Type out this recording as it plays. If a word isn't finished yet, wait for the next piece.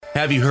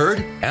Have you heard?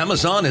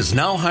 Amazon is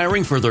now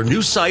hiring for their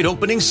new site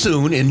opening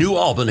soon in New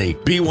Albany.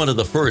 Be one of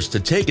the first to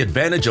take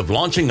advantage of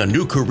launching a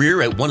new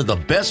career at one of the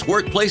best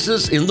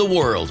workplaces in the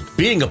world.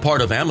 Being a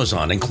part of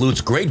Amazon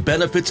includes great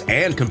benefits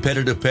and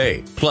competitive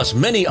pay, plus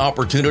many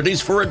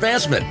opportunities for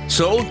advancement.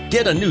 So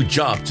get a new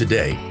job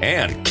today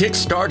and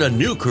kickstart a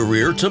new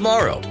career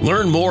tomorrow.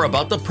 Learn more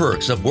about the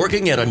perks of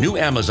working at a new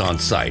Amazon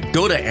site.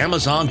 Go to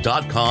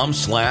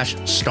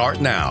amazon.com/start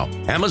now.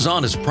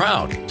 Amazon is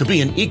proud to be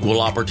an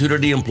equal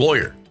opportunity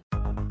employer.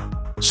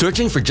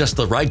 Searching for just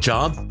the right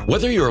job?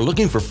 Whether you're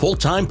looking for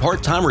full-time,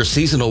 part-time, or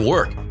seasonal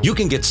work, you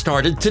can get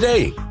started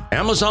today.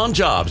 Amazon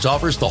Jobs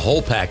offers the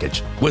whole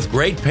package with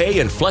great pay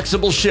and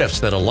flexible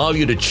shifts that allow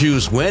you to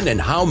choose when and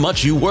how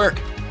much you work.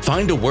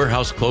 Find a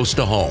warehouse close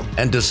to home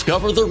and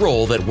discover the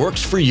role that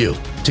works for you.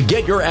 To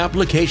get your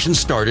application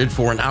started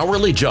for an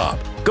hourly job,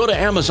 go to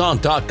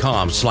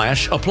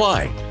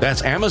amazon.com/apply.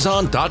 That's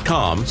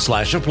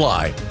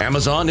amazon.com/apply.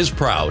 Amazon is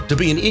proud to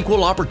be an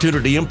equal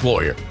opportunity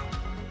employer.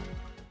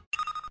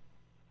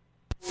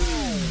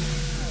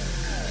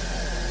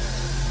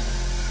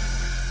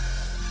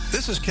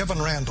 This is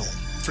Kevin Randall.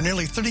 For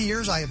nearly 30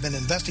 years, I have been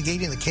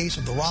investigating the case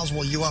of the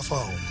Roswell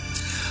UFO.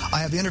 I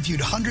have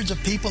interviewed hundreds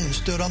of people and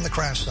stood on the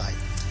crash site.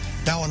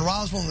 Now in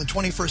Roswell in the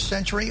 21st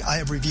century, I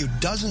have reviewed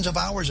dozens of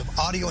hours of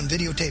audio and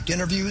videotaped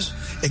interviews,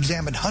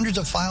 examined hundreds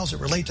of files that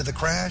relate to the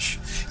crash,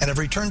 and have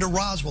returned to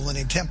Roswell in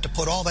an attempt to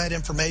put all that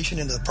information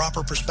into the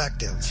proper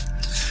perspective.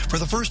 For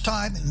the first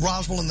time in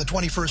Roswell in the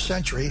 21st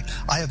century,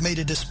 I have made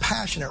a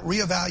dispassionate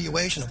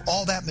reevaluation of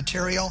all that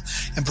material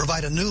and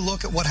provide a new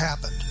look at what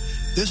happened.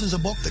 This is a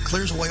book that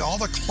clears away all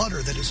the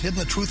clutter that has hidden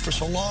the truth for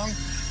so long,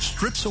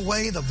 strips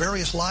away the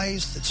various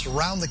lies that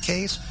surround the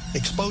case,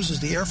 exposes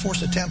the Air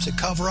Force attempts at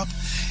cover-up,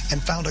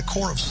 and found a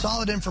core of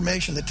solid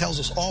information that tells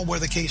us all where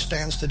the case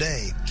stands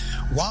today.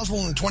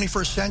 Roswell in the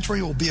 21st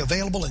century will be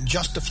available in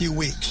just a few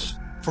weeks.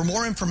 For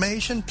more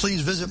information,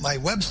 please visit my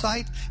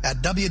website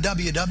at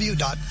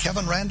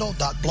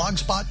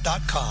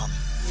www.kevinrandall.blogspot.com.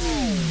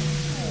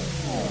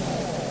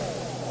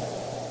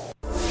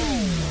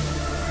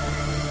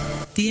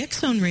 The X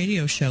Zone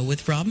Radio Show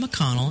with Rob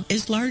McConnell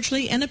is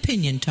largely an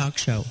opinion talk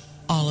show.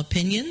 All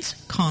opinions,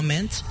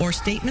 comments, or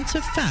statements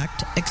of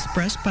fact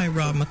expressed by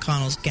Rob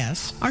McConnell's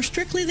guests are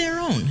strictly their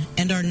own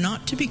and are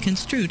not to be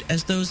construed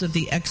as those of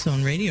the X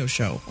Zone Radio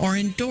Show or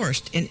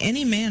endorsed in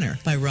any manner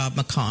by Rob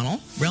McConnell,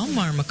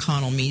 Relmar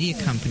McConnell Media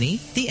Company,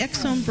 the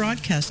X Zone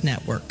Broadcast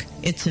Network,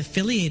 its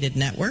affiliated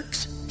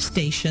networks,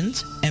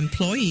 stations,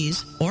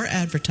 employees, or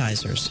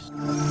advertisers.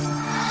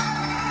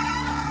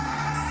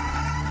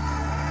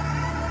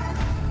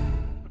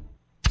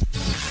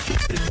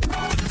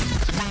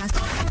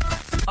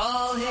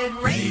 All Hit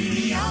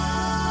Radio.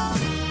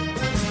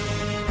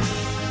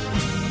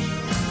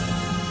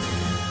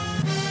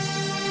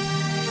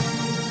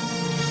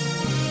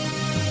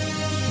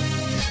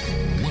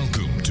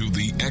 Welcome to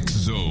the X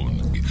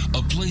Zone,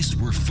 a place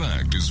where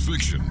fact is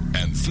fiction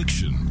and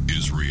fiction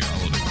is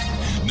reality.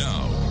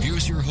 Now,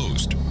 here's your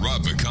host,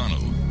 Rob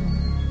McConnell.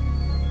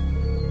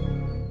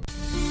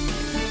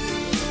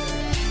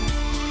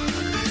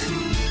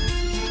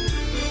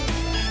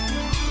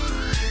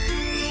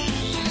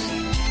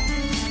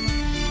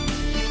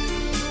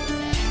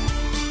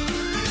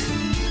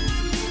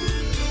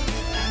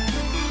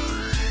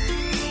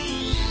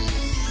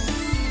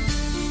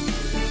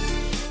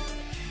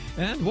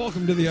 And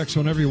welcome to the X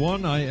Zone,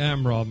 everyone. I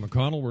am Rob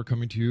McConnell. We're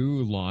coming to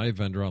you live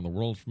and around the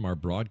world from our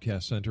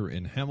broadcast center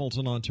in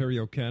Hamilton,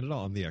 Ontario, Canada,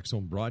 on the X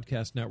Zone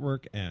Broadcast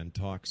Network and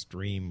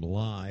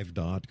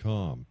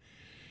TalkStreamLive.com.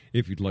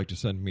 If you'd like to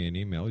send me an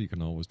email, you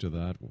can always do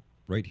that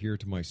right here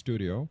to my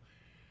studio.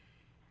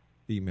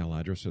 The email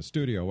address is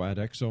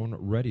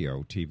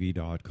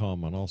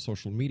studio@xzoneradiotv.com. On all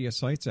social media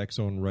sites, X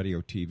Zone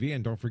Radio TV.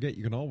 And don't forget,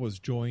 you can always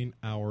join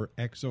our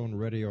X Zone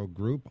Radio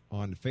group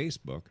on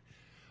Facebook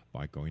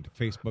by going to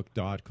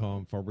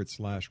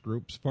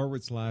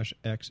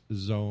facebook.com/groups/X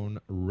Zone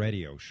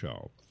Radio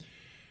Show.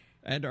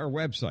 And our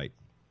website,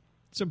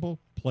 simple,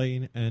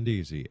 plain, and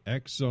easy,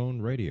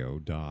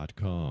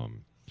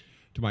 xzoneradio.com.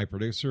 To my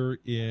producer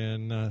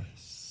in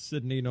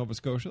Sydney, Nova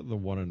Scotia, the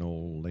one and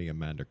only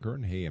Amanda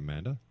Kern. Hey,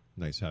 Amanda.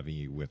 Nice having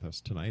you with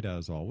us tonight,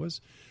 as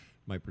always.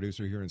 My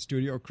producer here in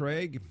studio,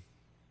 Craig.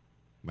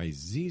 My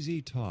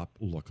ZZ Top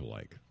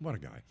lookalike. What a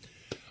guy.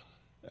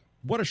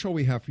 What a show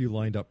we have for you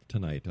lined up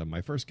tonight.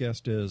 My first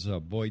guest is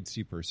Boyd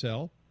C.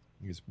 Purcell.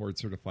 He's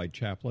board-certified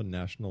chaplain,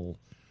 national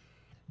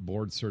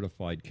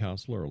board-certified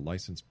counselor, a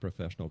licensed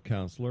professional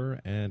counselor,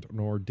 and an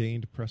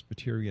ordained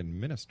Presbyterian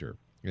minister.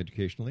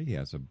 Educationally, he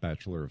has a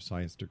Bachelor of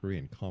Science degree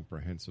in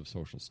Comprehensive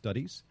Social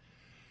Studies.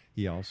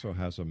 He also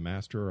has a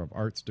Master of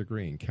Arts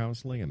degree in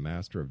Counseling, a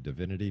Master of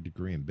Divinity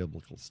degree in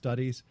Biblical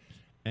Studies,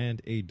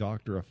 and a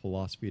Doctor of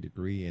Philosophy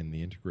degree in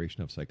the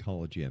integration of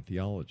psychology and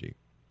theology.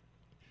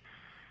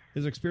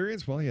 His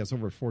experience, well, he has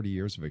over 40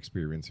 years of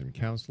experience in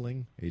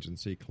counseling,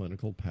 agency,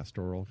 clinical,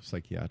 pastoral,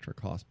 psychiatric,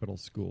 hospital,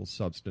 school,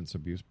 substance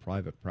abuse,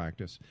 private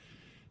practice,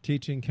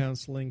 teaching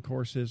counseling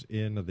courses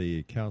in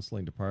the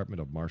counseling department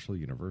of Marshall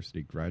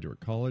University Graduate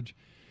College,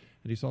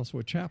 and he's also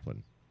a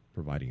chaplain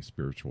providing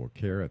spiritual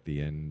care at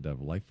the end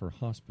of life for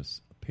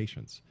hospice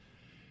patients.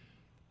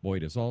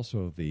 Boyd is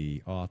also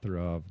the author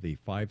of the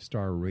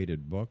 5-star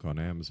rated book on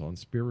Amazon,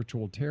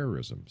 Spiritual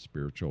Terrorism,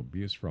 Spiritual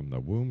Abuse from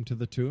the Womb to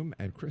the Tomb,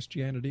 and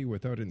Christianity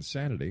Without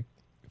Insanity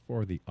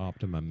for the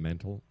Optimum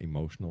Mental,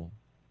 Emotional,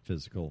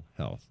 Physical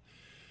Health.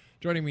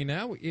 Joining me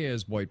now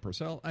is Boyd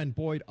Purcell. And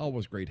Boyd,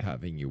 always great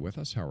having you with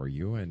us. How are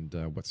you, and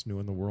what's new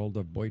in the world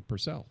of Boyd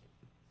Purcell?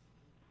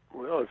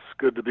 Well, it's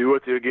good to be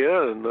with you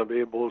again and be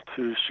able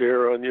to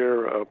share on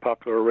your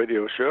popular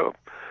radio show.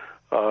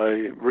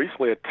 I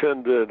recently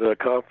attended a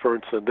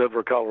conference in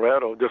Denver,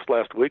 Colorado, just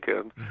last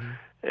weekend,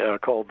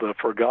 called the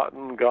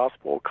Forgotten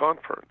Gospel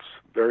Conference.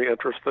 Very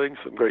interesting,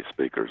 some great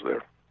speakers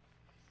there.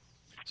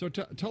 So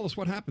tell us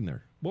what happened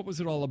there. What was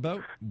it all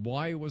about?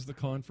 Why was the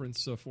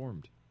conference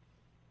formed?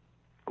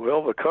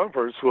 Well, the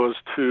conference was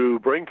to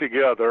bring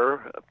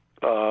together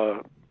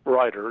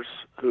writers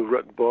who've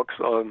written books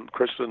on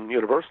Christian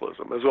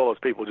universalism, as well as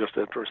people just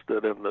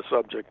interested in the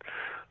subject,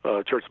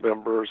 church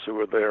members who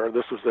were there.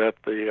 This was at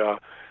the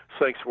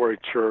Sanctuary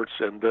Church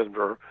in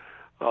Denver,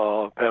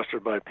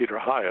 pastored by Peter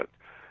Hyatt.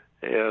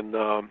 And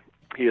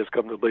he has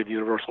come to believe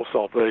universal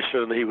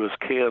salvation. He was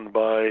canned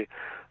by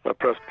a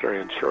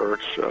Presbyterian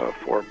church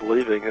for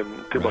believing in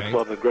too much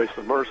love and grace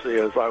and mercy,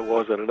 as I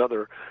was in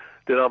another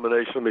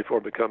denomination before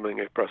becoming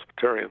a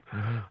Presbyterian.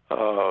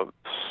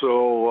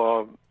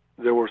 So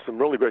there were some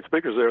really great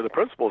speakers there. The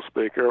principal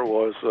speaker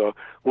was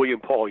William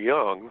Paul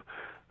Young,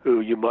 who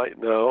you might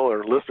know,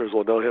 or listeners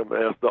will know him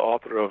as the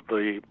author of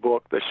the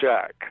book, The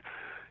Shack.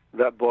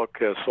 That book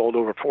has sold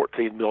over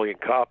 14 million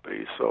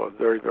copies, so a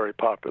very, very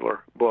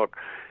popular book.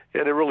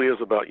 And it really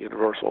is about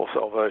universal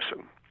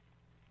salvation.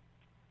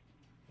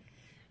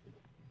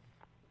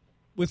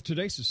 With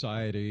today's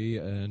society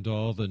and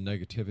all the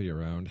negativity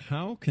around,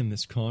 how can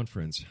this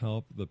conference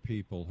help the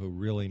people who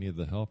really need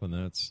the help, and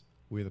that's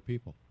we the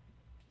people?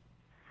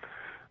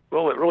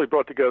 Well, it really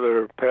brought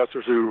together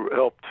pastors who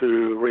helped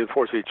to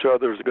reinforce each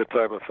other. It was a good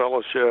time of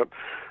fellowship,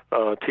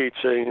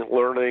 teaching,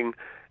 learning,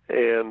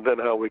 and then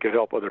how we could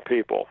help other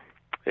people.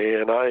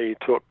 And I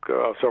took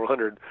several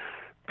hundred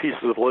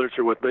pieces of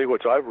literature with me,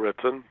 which I've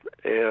written,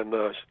 and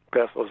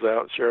passed those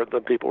out, shared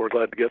them. People were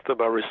glad to get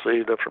them. I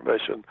received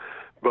information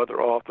from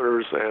other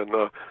authors, and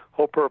the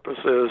whole purpose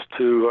is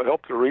to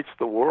help to reach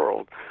the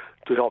world,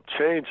 to help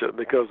change it,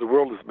 because the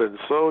world has been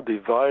so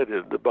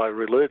divided by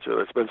religion.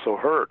 It's been so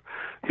hurt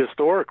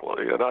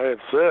historically, and I have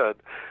said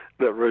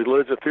that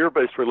religion,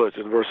 fear-based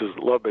religion versus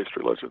love-based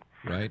religion,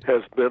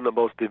 has been the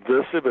most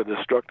divisive and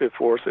destructive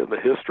force in the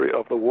history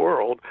of the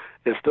world,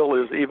 and still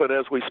is even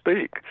as we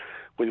speak.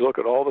 When you look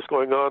at all that's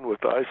going on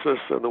with ISIS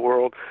in the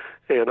world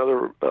and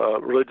other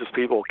religious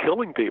people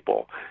killing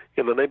people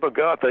in the name of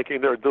God,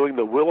 thinking they're doing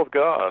the will of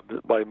God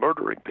by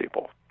murdering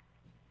people.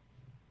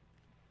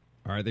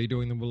 Are they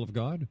doing the will of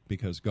God?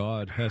 Because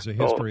God has a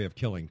history of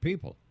killing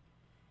people.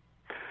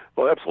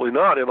 Well, absolutely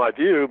not, in my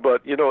view.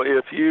 But, you know,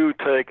 if you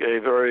take a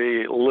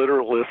very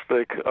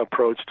literalistic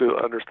approach to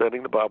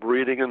understanding the Bible,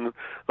 reading and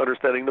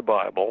understanding the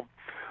Bible,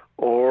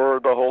 or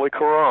the Holy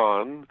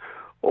Quran,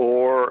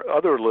 or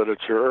other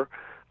literature,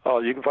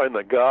 you can find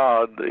that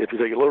God, if you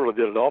take it literally,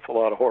 did an awful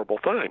lot of horrible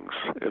things.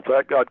 In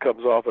fact, God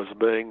comes off as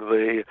being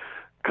the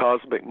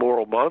cosmic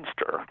moral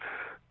monster.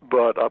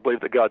 But I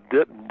believe that God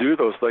didn't do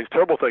those things.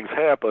 Terrible things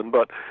happen,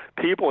 but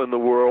people in the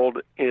world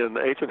in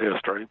ancient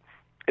history,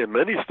 and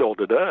many still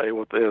today,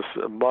 with this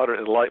modern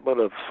enlightenment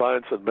of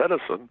science and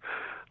medicine,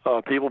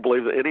 people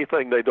believe that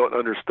anything they don't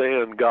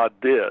understand, God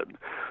did.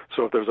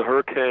 So if there's a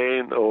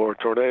hurricane or a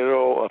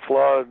tornado, a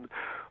flood,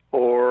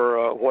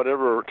 or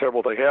whatever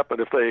terrible thing happened,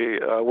 if they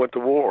went to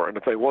war, and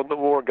if they won the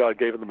war, God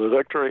gave them the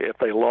victory. If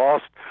they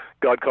lost,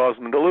 God caused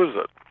them to lose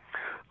it.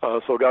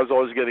 So God's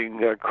always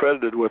getting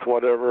credited with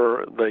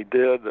whatever they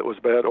did that was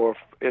bad, or if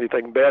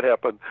anything bad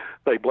happened,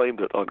 they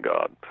blamed it on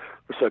God,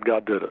 or said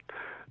God did it.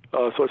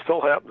 So it's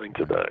still happening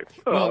today.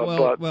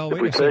 But if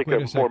we take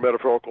a more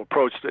metaphorical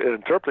approach to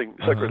interpreting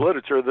sacred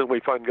literature, then we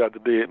find God to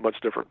be a much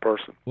different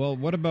person. Well,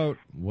 what about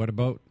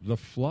the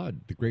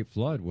flood, the Great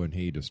Flood, when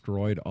he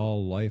destroyed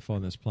all life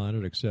on this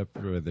planet except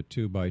for the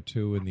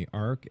 2x2 in the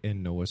ark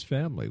and Noah's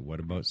family? What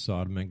about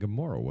Sodom and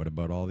Gomorrah? What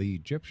about all the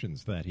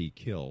Egyptians that he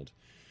killed?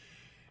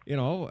 You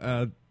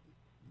know,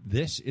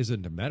 this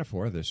isn't a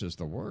metaphor. This is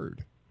the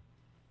word.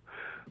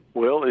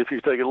 Well, if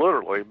you take it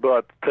literally,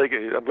 but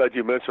I'm glad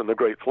you mentioned the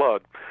Great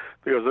Flood,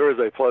 because there is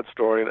a flood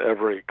story in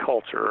every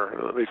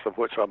culture, at least of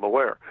which I'm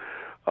aware.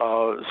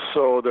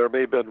 So there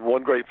may have been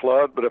one great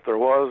flood, but if there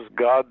was,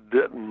 God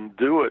didn't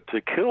do it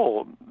to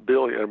kill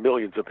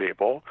millions of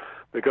people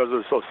because it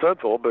was so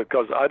sinful,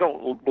 because I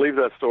don't believe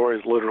that story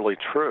is literally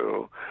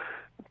true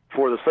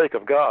for the sake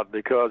of God,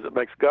 because it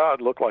makes God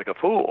look like a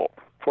fool.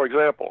 For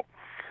example,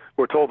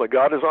 we're told that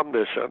God is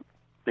omniscient,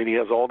 and he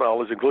has all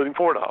knowledge, including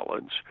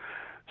foreknowledge.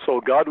 So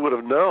God would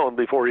have known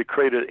before he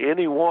created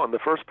anyone, the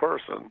first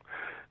person,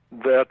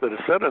 that the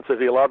descendants, if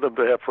he allowed them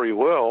to have free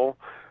will,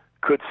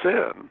 could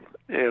sin.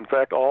 In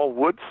fact, all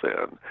would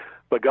sin.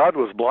 But God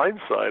was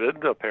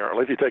blindsided,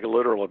 apparently, if you take a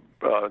literal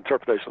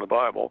interpretation of the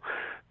Bible,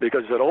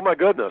 because he said, oh my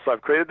goodness,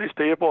 I've created these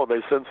people and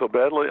they sinned so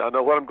badly. I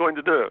know what I'm going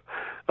to do.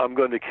 I'm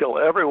going to kill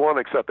everyone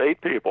except 8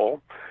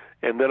 people,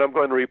 and then I'm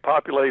going to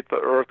repopulate the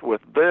earth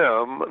with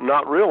them,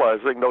 not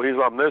realizing, though he's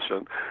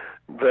omniscient,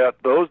 that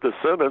those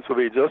descendants will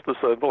be just as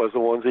sinful as the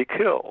ones he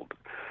killed.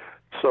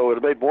 So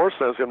it made more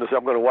sense for him to say,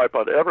 I'm going to wipe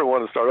out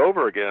everyone and start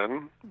over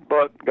again,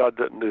 but God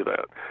didn't do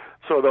that.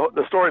 So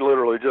the story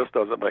literally just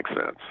doesn't make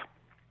sense.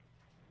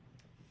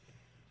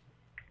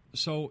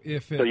 So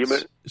if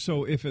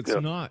it's yeah.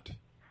 not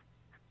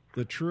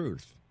the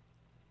truth,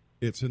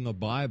 it's in the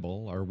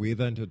Bible, are we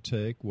then to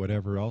take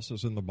whatever else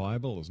is in the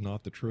Bible as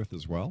not the truth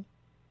as well?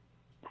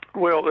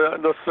 Well,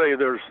 let's say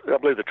I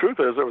believe the truth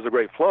is there was a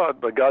great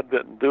flood, but God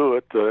didn't do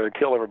it to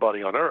kill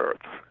everybody on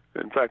earth.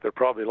 In fact, there are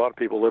probably a lot of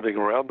people living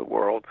around the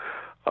world.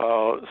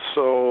 I'm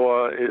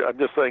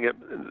just saying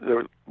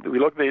we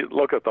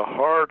look at the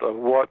heart of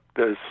what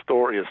this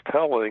story is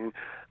telling,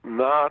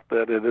 not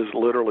that it is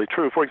literally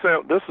true. For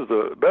example, this is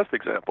the best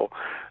example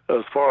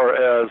as far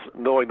as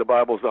knowing the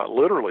Bible is not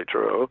literally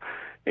true,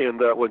 in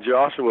that when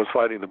Joshua was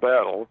fighting the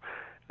battle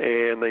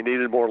and they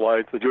needed more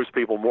light, the Jewish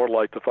people more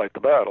light to fight the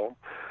battle,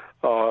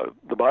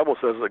 the Bible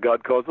says that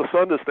God caused the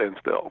sun to stand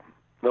still.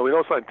 Now, we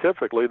know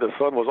scientifically the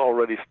sun was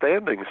already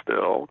standing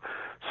still,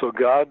 so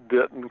God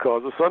didn't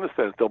cause the sun to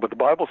stand still. But the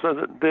Bible says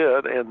it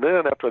did, and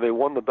then after they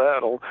won the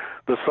battle,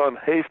 the sun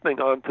hastening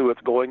onto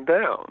its going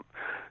down.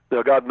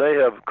 Now, God may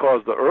have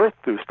caused the earth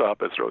to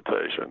stop its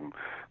rotation,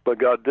 but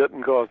God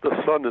didn't cause the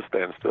sun to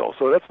stand still.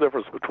 So that's the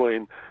difference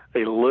between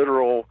a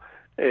literal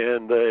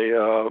and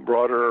a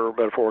broader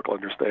metaphorical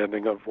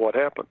understanding of what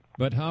happened.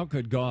 But how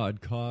could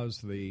God cause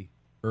the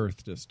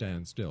earth to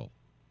stand still?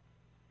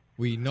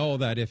 We know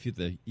that if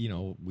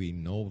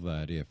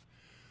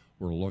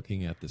we're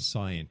looking at the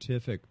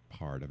scientific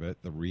part of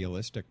it, the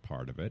realistic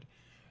part of it,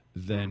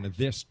 then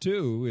this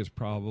too is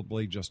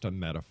probably just a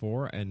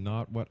metaphor and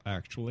not what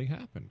actually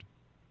happened.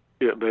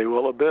 It may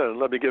well have been.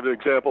 Let me give you an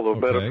example of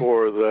a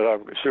metaphor that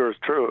I'm sure is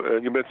true.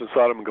 And you mentioned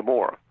Sodom and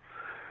Gomorrah.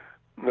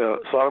 Now,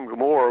 Sodom and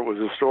Gomorrah was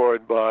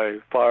destroyed by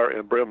fire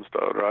and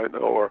brimstone, right?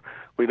 Or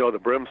we know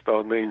that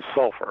brimstone means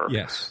sulfur.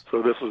 Yes.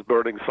 So this was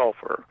burning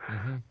sulfur.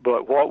 Mm-hmm.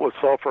 But what was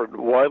sulfur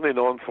widely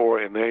known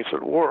for in the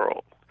ancient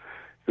world?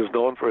 It was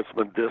known for its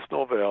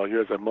medicinal value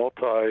as a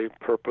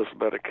multi-purpose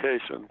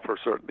medication for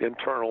certain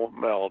internal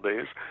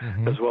maladies,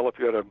 as well. If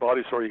you had a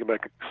body sore, you can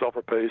make a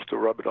sulfur paste to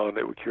rub it on.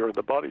 It would cure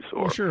the body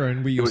sore. Well, sure,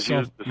 and we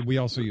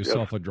also use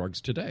sulfur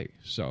drugs today.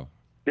 So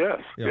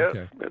yes,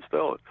 okay.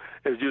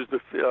 It was used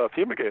to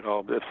fumigate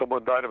homes. If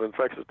someone died of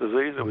infectious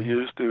disease, it was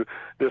used to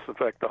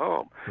disinfect the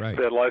home. Right. If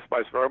they had lice,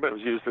 spice, vermin, it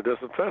was used to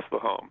disinfect the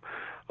home.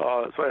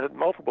 So it had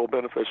multiple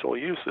beneficial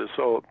uses.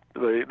 So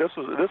this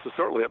is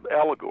certainly an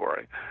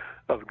allegory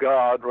of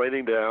God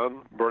raining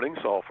down burning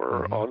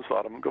sulfur on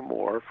Sodom and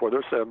Gomorrah for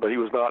their sin, but he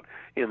was not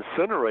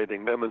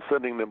incinerating them and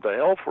sending them to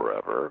hell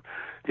forever.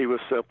 He was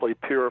simply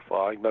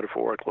purifying,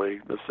 metaphorically,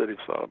 the city of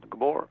Sodom and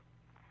Gomorrah.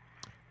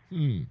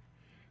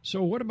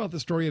 So what about the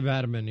story of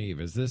Adam and Eve?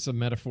 Is this a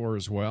metaphor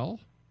as well?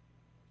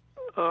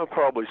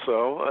 Probably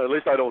so. At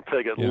least I don't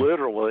take it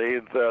literally.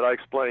 That I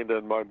explained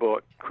in my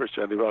book,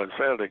 Christianity Without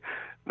Insanity,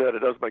 that it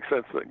doesn't make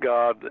sense that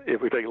God, if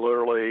we take it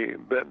literally,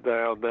 bent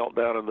down, knelt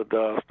down in the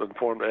dust, and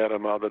formed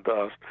Adam out of the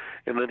dust,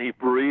 and then he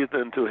breathed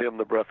into him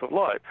the breath of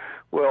life.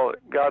 Well,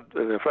 God,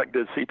 in effect,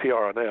 did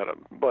CPR on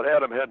Adam, but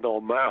Adam had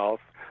no mouth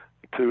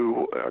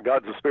to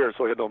God's a spirit,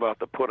 so he had no mouth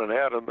to put in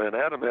Adam, and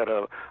Adam had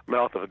a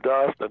mouth of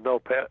dust and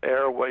no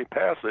airway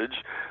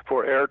passage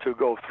for air to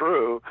go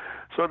through.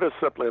 So this is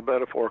simply a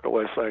metaphorical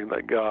way of saying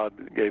that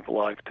God gave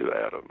life to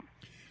Adam.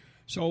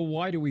 So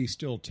why do we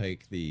still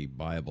take the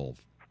Bible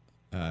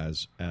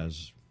as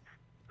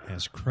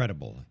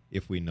credible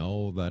if we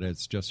know that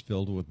it's just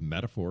filled with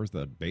metaphors,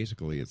 that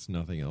basically it's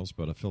nothing else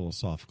but a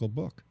philosophical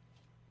book?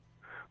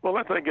 Well,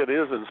 I think it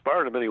is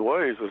inspired in many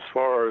ways as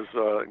far as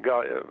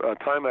God,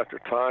 time after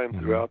time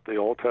throughout the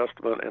Old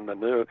Testament and the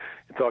New.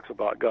 It talks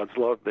about God's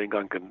love being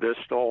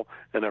unconditional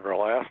and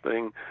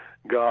everlasting.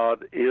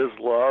 God is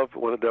love.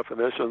 One of the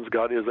definitions,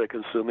 God is a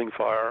consuming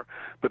fire.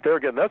 But there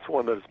again, that's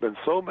one that has been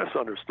so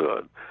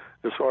misunderstood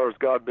as far as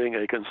God being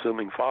a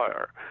consuming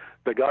fire.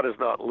 That God is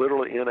not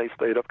literally in a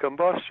state of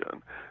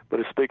combustion, but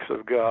it speaks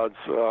of God's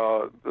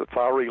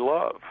fiery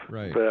love,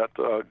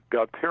 that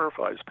God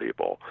purifies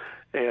people.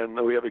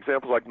 And we have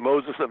examples like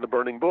Moses and the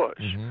burning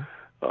bush.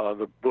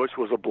 The bush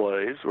was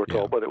ablaze, we're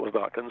told, but it was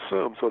not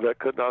consumed, so that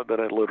could not have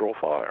been a literal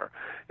fire.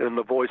 And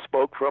the voice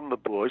spoke from the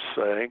bush,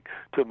 saying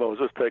to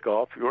Moses, take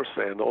off your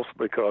sandals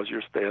because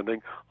you're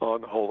standing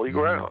on holy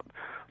ground.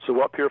 So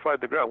what purified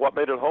the ground? What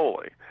made it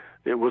holy?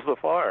 It was the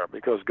fire,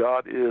 because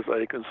God is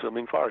a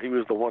consuming fire. He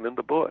was the one in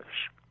the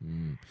bush.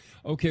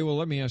 Okay, well,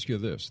 let me ask you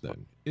this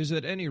then. Is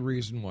it any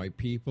reason why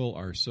people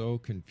are so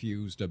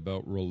confused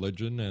about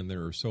religion, and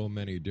there are so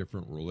many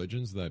different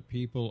religions, that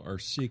people are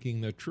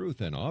seeking the truth?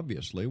 And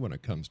obviously, when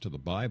it comes to the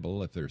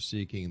Bible, if they're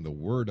seeking the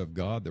Word of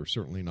God, they're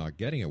certainly not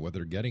getting it. What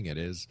they're getting it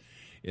is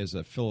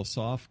a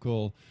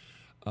philosophical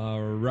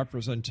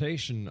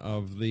representation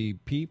of the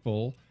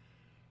people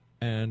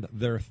and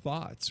their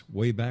thoughts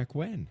way back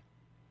when.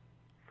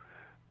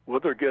 Well,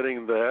 they're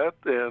getting that,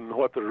 and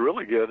what they're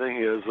really getting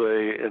is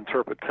a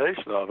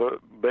interpretation of it,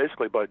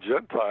 basically by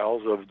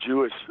Gentiles, of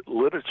Jewish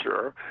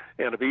literature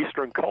and of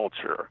Eastern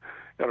culture.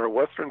 And our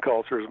Western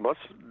culture is much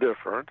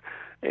different.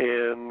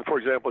 And, for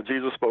example,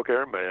 Jesus spoke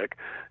Aramaic.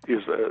 He's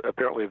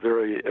apparently a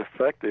very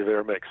effective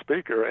Aramaic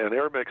speaker, and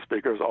Aramaic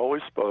speakers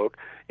always spoke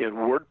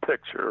in word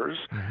pictures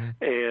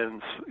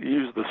and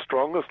used the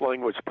strongest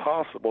language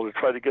possible to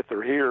try to get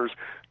their hearers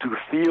to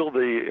feel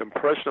the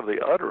impression of the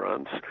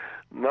utterance,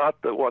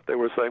 not that what they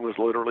were saying was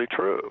literally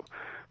true.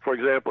 For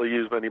example, he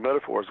used many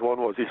metaphors. One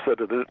was, he said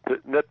to the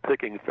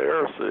nitpicking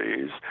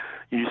Pharisees,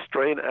 you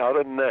strain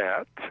out a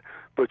gnat,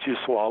 but you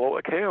swallow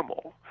a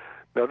camel.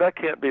 Now, that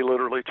can't be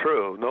literally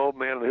true. No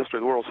man in the history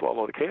of the world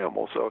swallowed a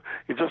camel. So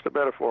it's just a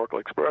metaphorical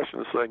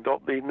expression saying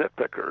don't be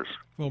nitpickers.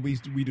 Well, we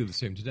do the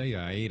same today.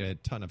 I ate a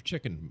ton of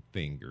chicken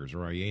fingers,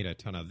 or I ate a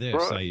ton of this.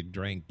 Right. I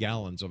drank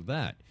gallons of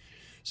that.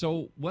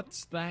 So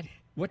what's that?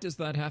 What does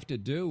that have to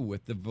do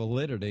with the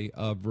validity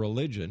of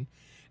religion?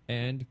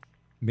 And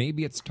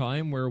maybe it's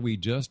time where we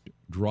just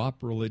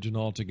drop religion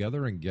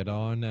altogether and get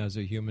on as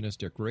a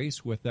humanistic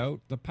race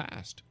without the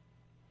past.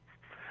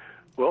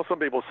 Well, some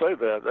people say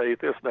that.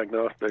 Atheists and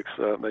agnostics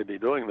may be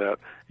doing that.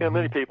 And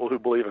many people who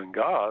believe in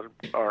God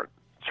aren't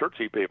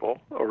churchy people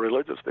or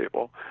religious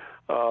people,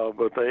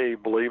 but they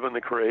believe in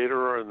the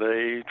Creator and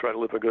they try to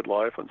live a good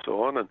life and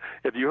so on. And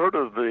have you heard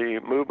of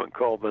the movement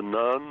called the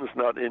Nuns,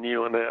 not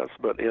N-U-N-S,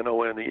 but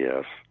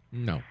N-O-N-E-S?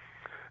 No.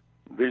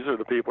 These are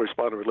the people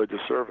responding to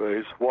religious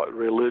surveys. What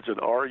religion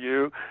are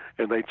you?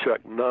 And they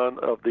check none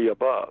of the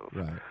above.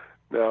 Right.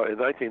 Now, in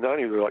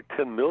 1990, there were like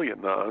 10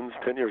 million nuns.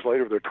 10 years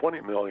later, there are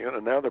 20 million,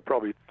 and now there are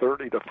probably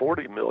 30 to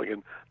 40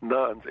 million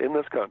nuns in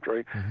this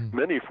country.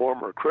 Many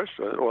former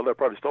Christians, well, they're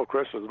probably still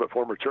Christians, but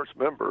former church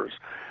members.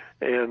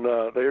 And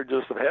they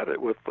just have had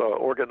it with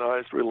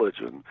organized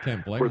religion,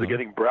 where they're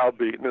getting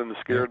browbeaten and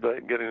scared,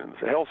 getting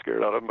hell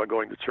scared out of them by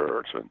going to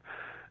church. And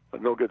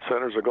no good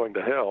sinners are going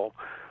to hell.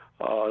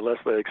 Unless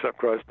they accept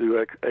Christ, do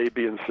A,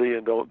 B, and C,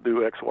 and don't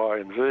do X, Y,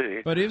 and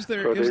Z. But is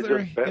there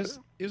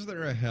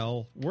a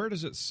hell? Where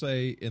does it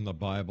say in the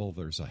Bible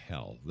there's a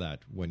hell? That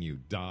when you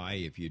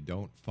die, if you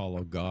don't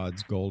follow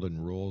God's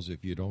golden rules,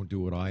 if you don't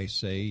do what I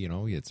say, you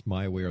know, it's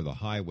my way or the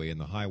highway,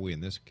 and the highway in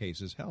this case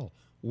is hell.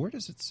 Where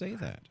does it say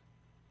that?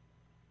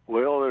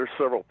 Well, there's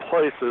several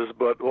places,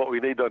 but what we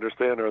need to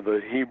understand are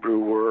the Hebrew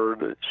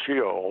word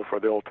Sheol for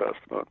the Old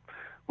Testament,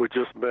 which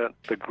just meant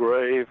the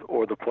grave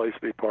or the place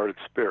of departed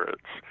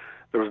spirits.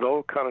 There was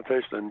no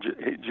connotation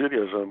in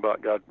Judaism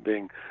about God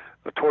being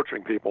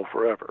torturing people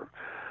forever.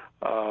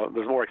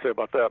 There's more I can say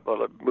about that, but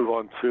let's move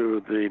on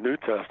to the New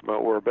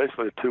Testament, where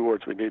basically the two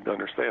words we need to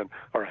understand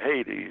are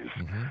Hades,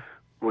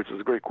 which is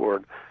a Greek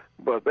word,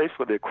 but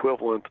basically the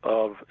equivalent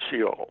of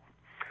Sheol.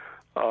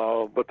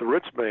 But the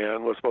rich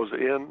man was supposed to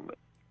end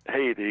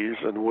Hades,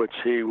 in which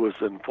he was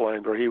in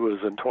flames, or he was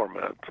in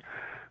torment.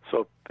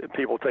 So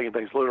people taking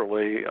things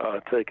literally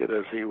take it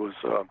as he was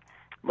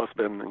must have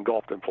been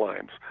engulfed in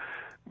flames.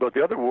 But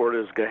the other word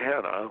is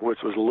Gehenna,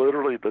 which was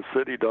literally the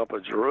city dump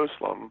of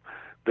Jerusalem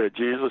that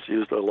Jesus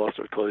used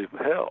illustratively of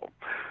hell.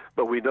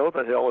 But we know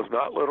that hell is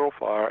not literal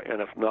fire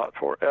and it's not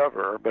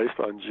forever, based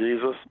on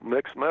Jesus'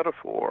 mixed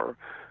metaphor,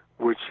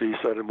 which he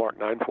said in Mark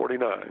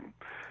 9:49.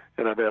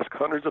 And I've asked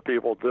hundreds of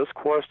people this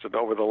question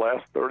over the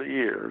last 30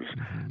 years,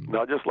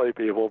 not just lay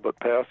people, but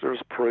pastors,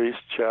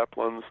 priests,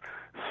 chaplains,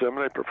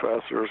 seminary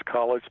professors,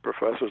 college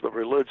professors of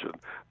religion,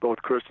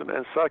 both Christian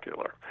and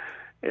secular.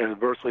 And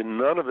virtually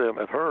none of them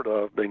have heard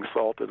of being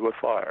salted with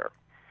fire.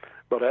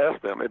 But I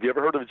asked them, have you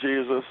ever heard of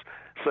Jesus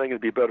saying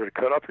it'd be better to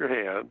cut off your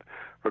hand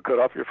or cut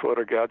off your foot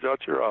or gouge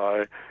out your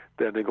eye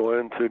than to go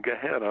into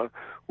Gehenna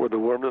where the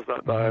worm does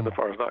not die and the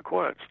fire is not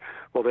quenched?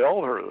 Well, they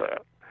all heard of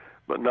that,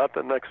 but not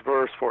the next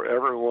verse, for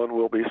everyone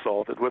will be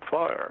salted with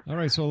fire. All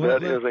right, so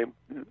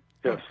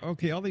yes.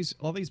 Okay, all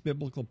these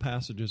biblical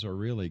passages are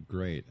really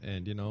great,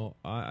 and you know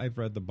I've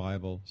read the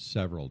Bible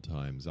several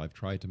times. I've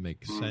tried to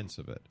make sense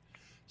of it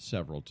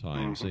several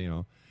times. You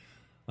know,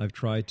 I've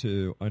tried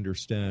to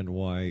understand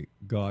why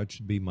God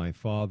should be my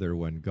father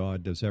when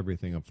God does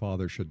everything a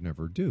father should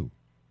never do.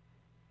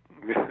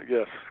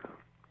 Yes.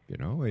 You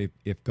know,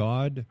 if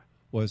God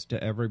was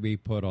to ever be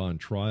put on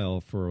trial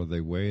for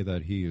the way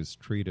that he has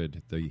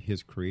treated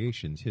his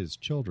creations, his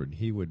children,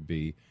 he would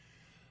be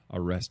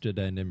arrested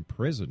and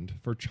imprisoned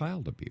for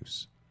child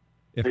abuse,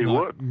 if he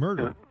not would.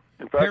 murder,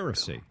 In fact,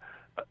 heresy.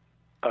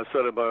 I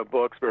said in my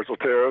book, Spiritual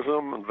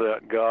Terrorism,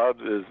 that God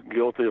is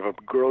guilty of a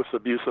gross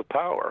abuse of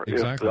power.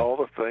 Exactly. If all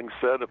the things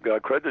said of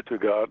God, credited to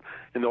God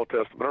in the Old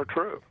Testament are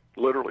true,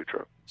 literally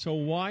true. So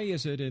why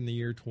is it in the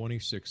year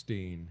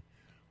 2016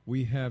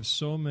 we have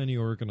so many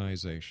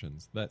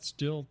organizations that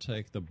still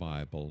take the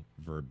Bible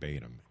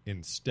verbatim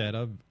instead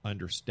of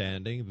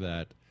understanding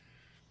that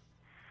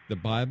the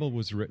Bible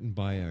was written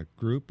by a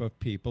group of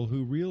people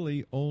who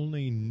really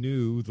only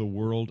knew the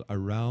world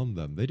around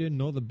them? They didn't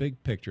know the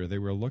big picture. They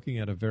were looking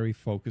at a very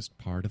focused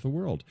part of the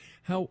world.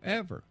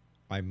 However,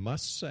 I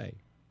must say,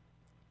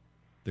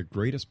 the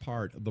greatest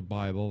part of the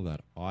Bible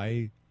that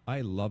I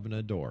love and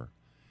adore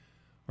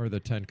are the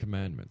Ten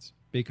Commandments.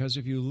 Because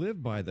if you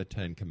live by the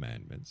 10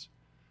 Commandments,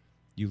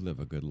 you live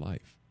a good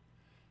life.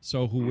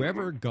 So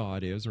whoever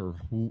God is, or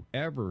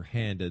whoever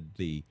handed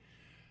the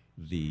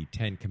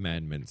 10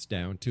 Commandments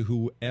down to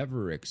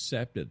whoever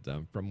accepted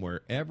them from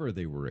wherever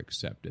they were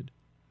accepted,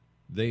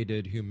 they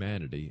did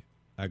humanity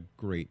a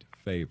great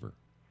favor.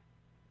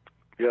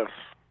 Yes.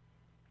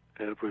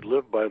 And if we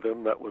live by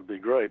them, that would be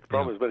great. The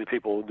problem is many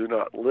people do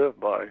not live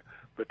by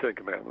the 10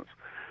 Commandments.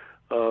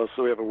 So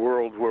we have a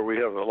world where we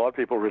have a lot of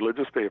people,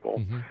 religious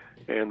people,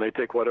 and they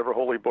take whatever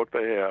holy book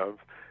they have,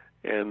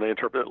 and they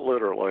interpret it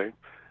literally,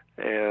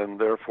 and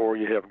therefore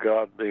you have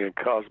God being a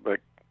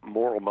cosmic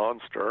moral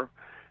monster,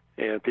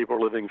 and people are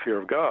living in fear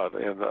of God.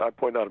 And I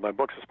point out in my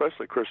books,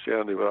 especially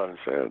Christianity Without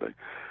Insanity,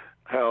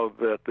 how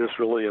that this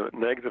really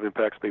negatively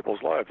impacts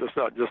people's lives. It's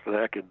not just an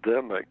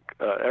academic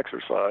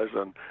exercise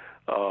and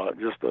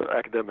just an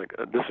academic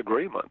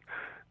disagreement,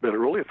 but it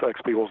really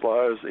affects people's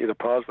lives either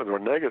positively or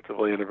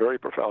negatively in a very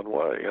profound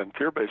way. And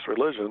fear-based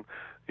religion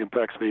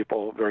impacts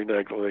people very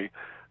negatively,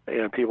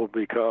 and people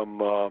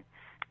become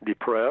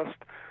depressed.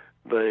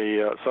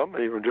 Some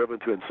are even driven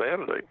to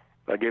insanity.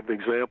 I gave the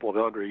example of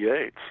Andre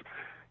Yates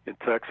in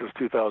Texas,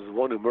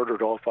 2001, who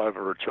murdered all 5 of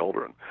her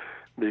children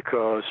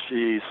because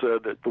she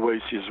said that the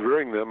way she's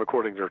rearing them,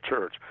 according to her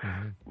church,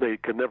 they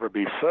could never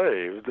be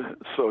saved,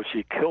 so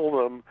she killed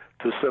them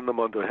to send them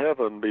unto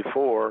heaven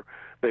before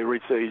they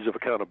reach the age of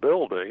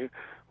accountability,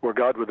 where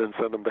God would then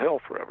send them to hell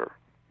forever.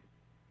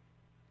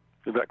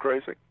 Isn't that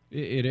crazy?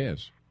 It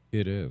is.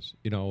 It is.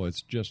 You know,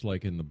 it's just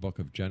like in the book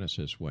of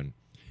Genesis when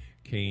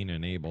Cain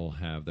and Abel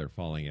have their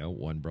falling out.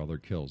 One brother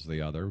kills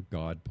the other.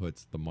 God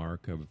puts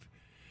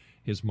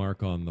his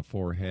mark on the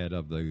forehead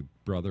of the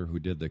brother who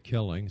did the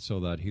killing,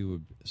 so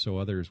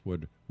others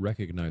would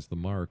recognize the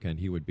mark and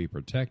he would be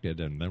protected.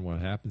 And then what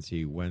happens?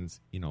 He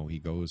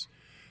goes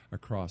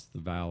across the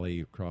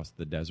valley, across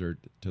the desert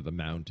to the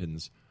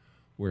mountains,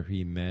 where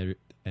he met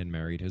and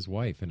married his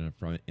wife in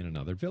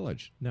another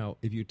village. Now,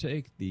 if you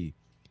take the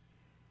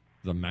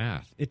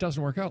math, it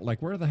doesn't work out.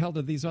 Like, where the hell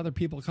did these other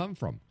people come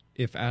from?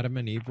 If Adam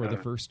and Eve were the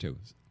first two.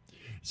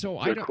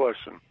 So Good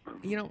question.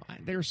 You know,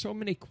 there are so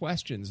many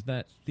questions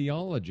that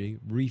theology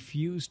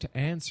refused to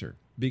answer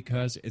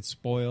because it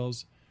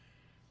spoils.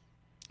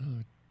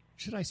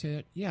 Should I say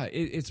it? Yeah,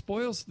 it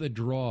spoils the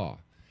draw.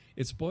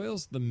 It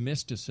spoils the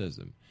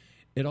mysticism.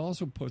 It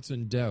also puts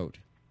in doubt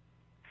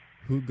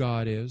who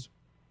God is,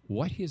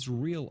 what his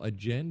real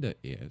agenda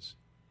is,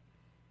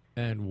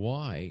 and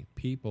why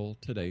people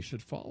today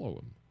should follow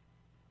him.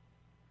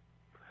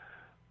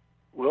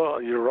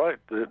 Well, you're right.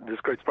 This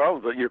creates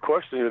problems. But your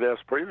question you had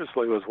asked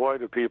previously was, why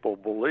do people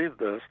believe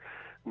this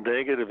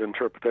negative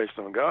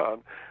interpretation of God?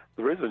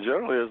 The reason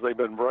generally is they've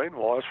been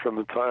brainwashed from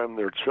the time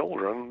they're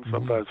children,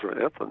 sometimes from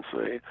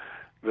infancy,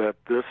 that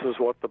this is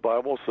what the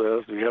Bible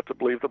says. You have to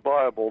believe the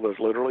Bible. That's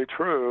literally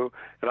true.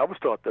 And I was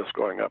taught this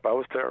growing up. I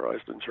was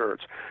terrorized in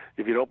church.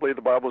 If you don't believe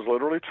the Bible is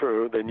literally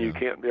true, then you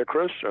can't be a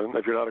Christian.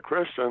 If you're not a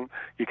Christian,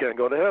 you can't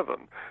go to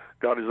heaven.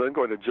 God is then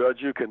going to judge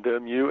you,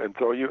 condemn you, and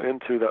throw you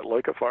into that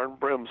lake of fire and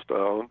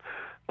brimstone,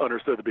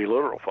 understood to be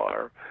literal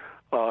fire,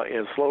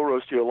 and slow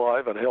roast you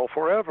alive in hell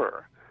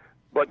forever.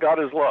 But God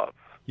is love.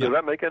 Yeah. Does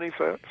that make any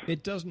sense?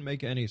 It doesn't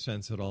make any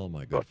sense at all,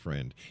 my good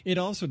friend. It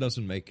also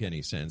doesn't make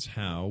any sense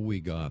how we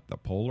got the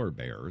polar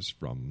bears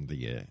from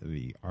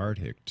the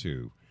Arctic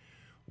to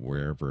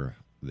wherever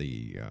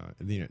the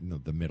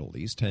Middle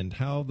East, and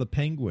how the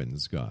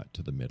penguins got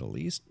to the Middle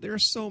East. There are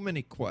so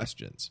many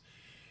questions.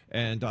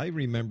 And I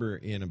remember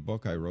in a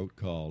book I wrote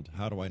called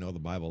How Do I Know the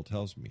Bible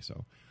Tells Me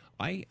So?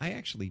 I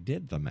actually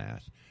did the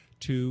math,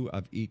 2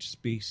 of each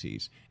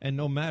species. And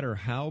no matter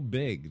how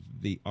big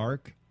the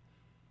ark,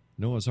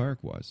 Noah's Ark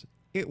was,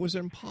 it was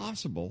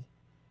impossible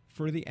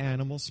for the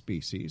animal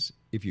species,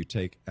 if you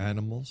take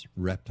animals,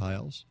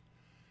 reptiles,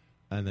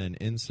 and then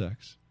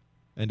insects,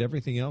 and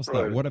everything else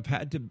that would have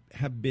had to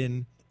have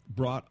been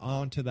brought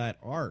onto that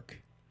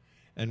ark.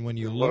 And when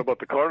you look... What about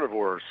the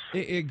carnivores?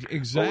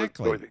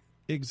 Exactly.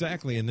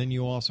 Exactly, and then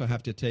you also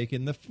have to take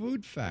in the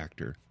food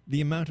factor, the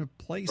amount of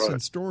place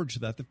and storage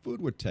that the food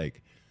would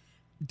take.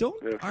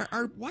 Why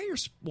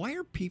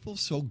are people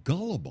so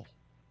gullible?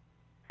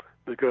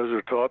 Because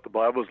they're taught the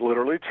Bible is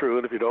literally true,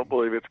 and if you don't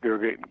believe it, you're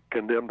getting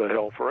condemned to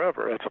hell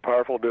forever. That's a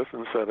powerful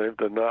disincentive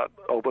to not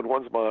open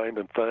one's mind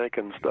and think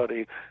and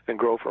study and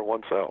grow for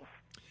oneself.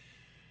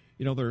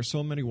 You know, there are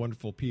so many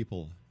wonderful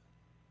people,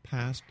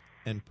 past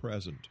and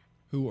present,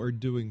 who are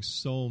doing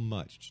so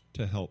much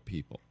to help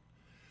people.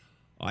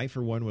 I,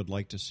 for one, would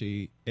like to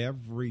see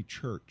every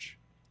church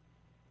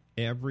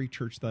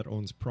that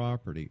owns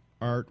property,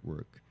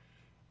 artwork,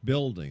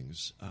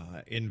 buildings,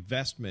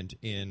 investment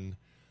in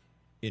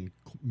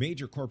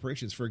major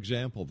corporations. For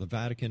example, the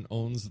Vatican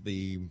owns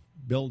the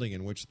building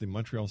in which the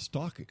Montreal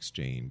Stock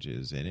Exchange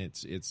is, and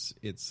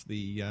it's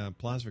the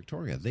Place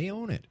Victoria. They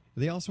own it.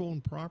 They also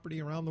own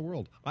property around the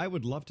world. I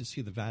would love to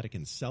see the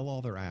Vatican sell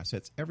all their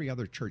assets, every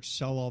other church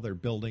sell all their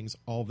buildings,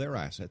 all their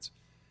assets,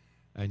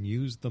 and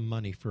use the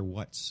money for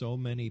what so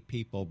many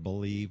people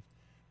believe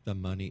the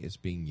money is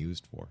being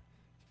used for.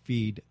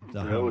 feed the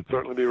hungry. That would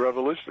certainly be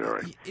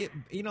revolutionary.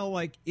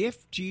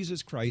 If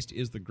Jesus Christ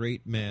is the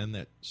great man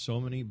that so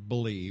many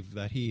believe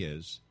that he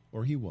is,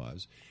 or he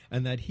was,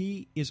 and that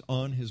he is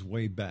on his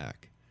way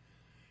back,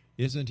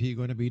 isn't he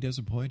going to be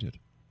disappointed?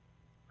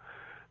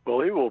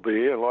 Well, he will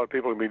be, and a lot of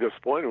people will be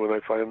disappointed when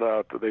they find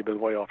out that they've been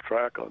way off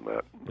track on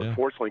that. Yeah.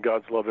 Unfortunately,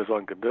 God's love is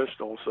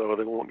unconditional, so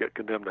they won't get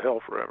condemned to hell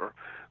forever.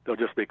 They'll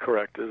just be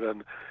corrected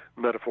and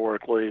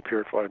metaphorically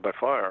purified by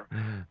fire,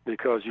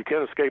 because you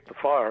can't escape the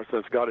fire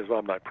since God is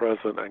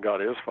omnipresent and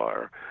God is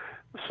fire.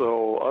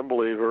 So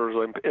unbelievers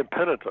and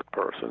impenitent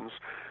persons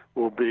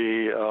will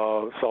be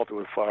salted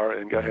with fire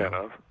in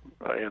Gehenna,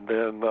 and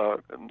then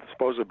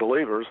supposed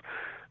believers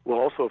will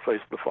also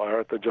face the fire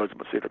at the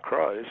judgment seat of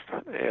Christ,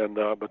 and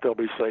but they'll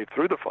be saved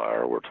through the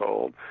fire, we're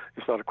told.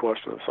 It's not a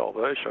question of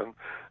salvation.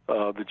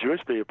 The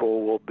Jewish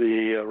people will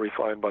be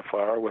refined by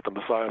fire with the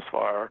Messiah's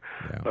fire,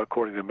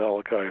 according to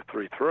Malachi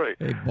 3:3.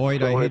 Hey,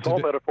 Boyd, so it's all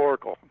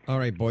metaphorical. All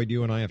right, Boyd,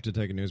 you and I have to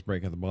take a news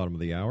break at the bottom of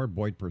the hour.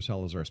 Boyd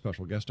Purcell is our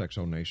special guest, X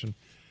Zone Nation.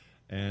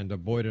 And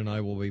Boyd and I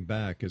will be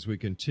back as we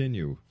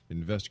continue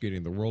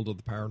investigating the world of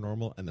the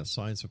paranormal and the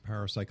science of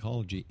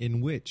parapsychology,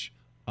 in which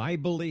I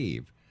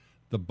believe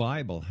the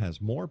Bible has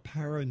more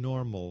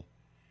paranormal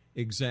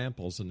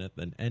examples in it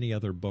than any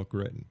other book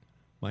written.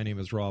 My name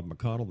is Rob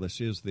McConnell. This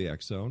is the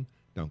X Zone.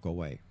 Don't go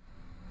away.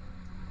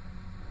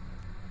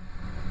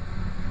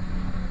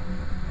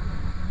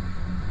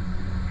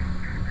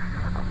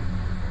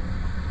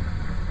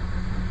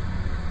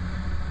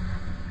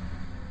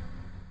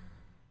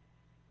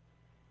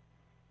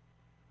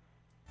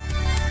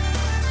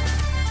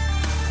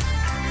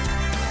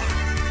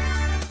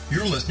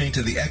 You're listening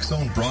to the X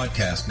Zone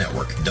Broadcast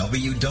Network,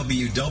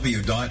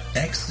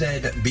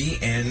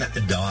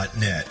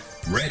 www.xzbn.net.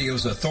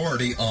 Radio's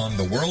authority on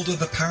the world of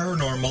the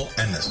paranormal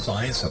and the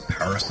science of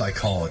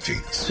parapsychology.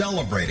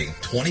 Celebrating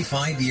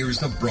 25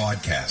 years of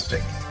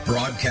broadcasting.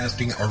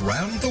 Broadcasting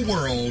around the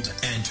world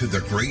and to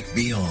the great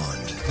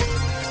beyond.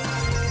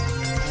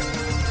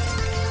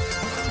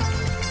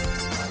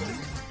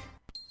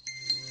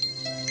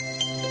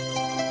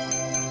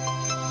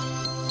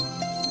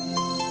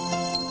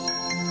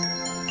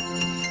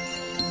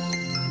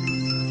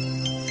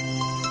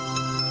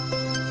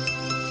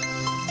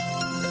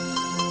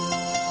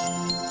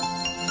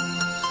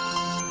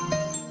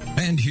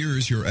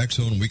 Your X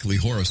Zone Weekly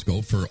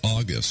Horoscope for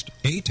August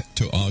 8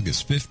 to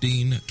August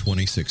 15,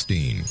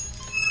 2016.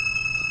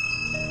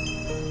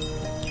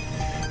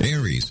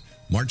 Aries,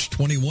 March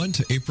 21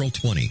 to April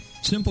 20.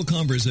 Simple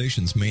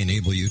conversations may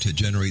enable you to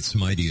generate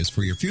some ideas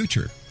for your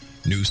future.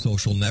 New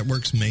social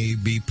networks may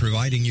be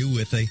providing you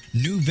with a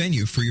new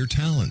venue for your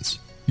talents.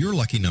 Your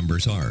lucky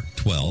numbers are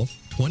 12,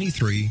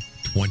 23,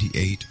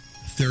 28,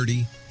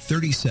 30,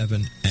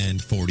 37,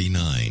 and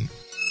 49.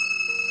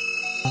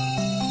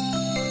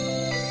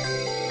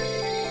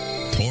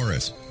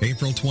 Taurus,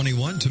 April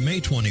 21 to May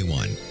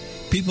 21.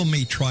 People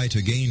may try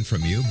to gain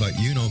from you, but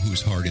you know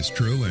whose heart is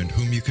true and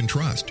whom you can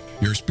trust.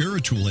 Your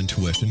spiritual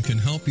intuition can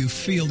help you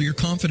feel your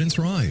confidence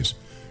rise.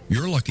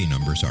 Your lucky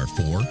numbers are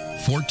 4,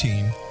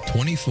 14,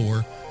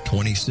 24,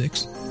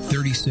 26,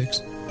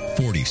 36,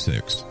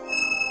 46.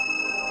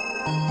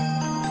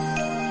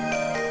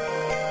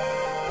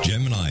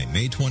 Gemini,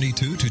 May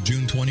 22 to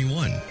June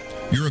 21.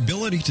 Your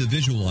ability to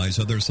visualize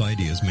others'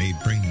 ideas may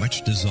bring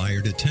much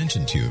desired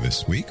attention to you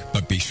this week,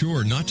 but be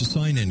sure not to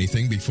sign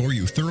anything before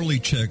you thoroughly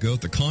check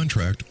out the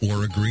contract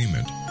or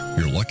agreement.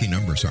 Your lucky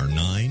numbers are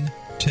 9,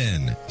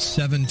 10,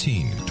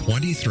 17,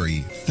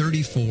 23,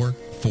 34,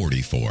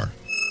 44.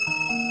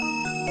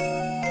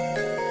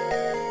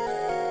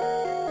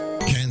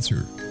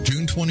 Cancer,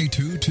 June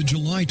 22 to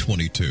July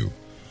 22.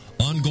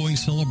 Ongoing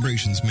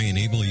celebrations may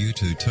enable you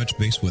to touch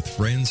base with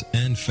friends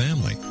and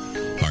family.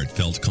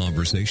 Heartfelt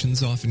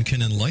conversations often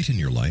can enlighten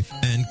your life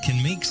and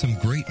can make some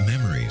great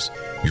memories.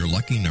 Your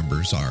lucky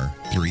numbers are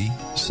 3,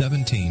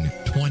 17,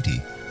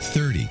 20,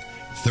 30,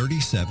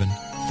 37,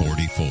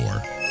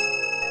 44.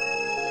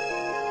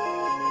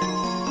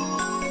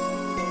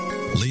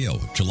 Leo,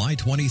 July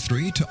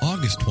 23 to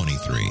August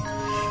 23.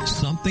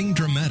 Something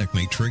dramatic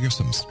may trigger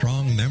some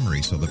strong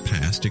memories of the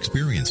past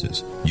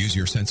experiences. Use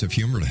your sense of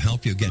humor to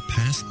help you get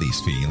past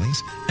these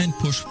feelings and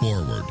push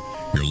forward.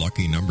 Your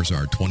lucky numbers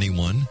are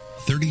 21,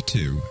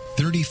 32,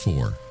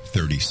 34,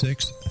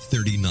 36,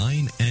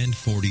 39, and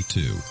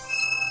 42.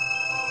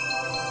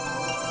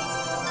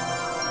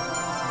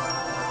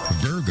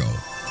 Virgo,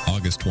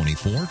 August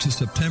 24 to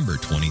September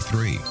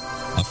 23.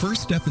 A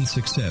first step in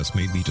success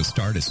may be to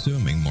start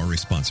assuming more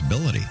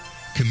responsibility.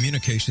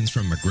 Communications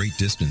from a great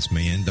distance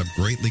may end up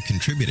greatly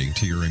contributing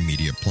to your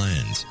immediate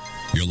plans.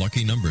 Your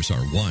lucky numbers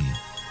are 1,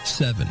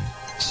 7,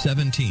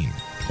 17,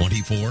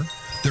 24,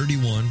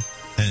 31,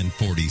 and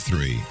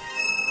 43.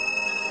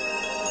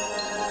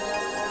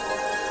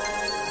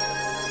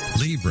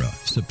 Libra,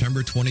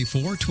 September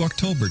 24 to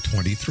October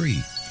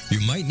 23. You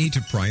might need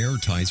to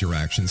prioritize your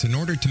actions in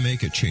order to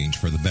make a change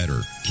for the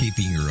better.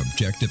 Keeping your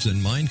objectives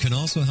in mind can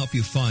also help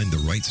you find the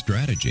right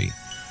strategy.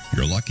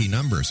 Your lucky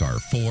numbers are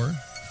 4,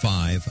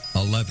 5,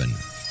 11,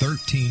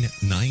 13,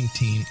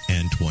 19,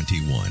 and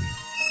 21.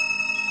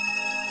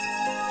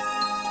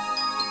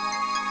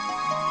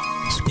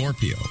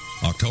 Scorpio,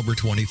 October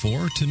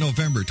 24 to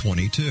November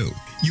 22.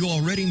 You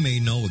already may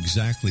know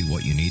exactly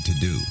what you need to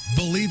do.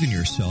 Believe in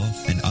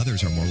yourself, and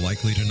others are more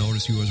likely to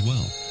notice you as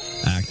well.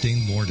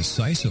 Acting more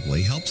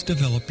decisively helps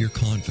develop your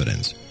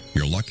confidence.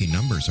 Your lucky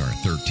numbers are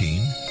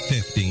 13,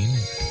 15,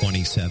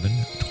 27,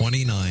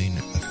 29,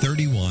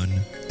 31,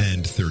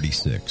 and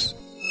 36.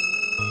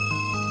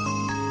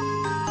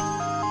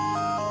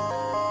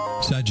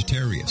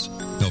 Sagittarius,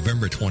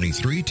 November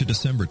 23 to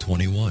December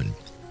 21.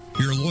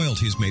 Your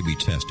loyalties may be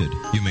tested.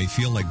 You may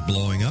feel like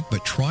blowing up,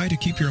 but try to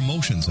keep your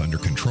emotions under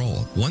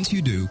control. Once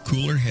you do,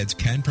 cooler heads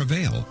can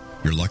prevail.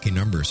 Your lucky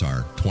numbers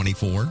are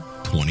 24,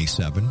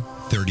 27,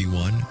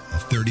 31,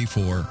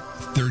 34,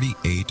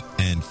 38,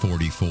 and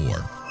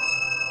 44.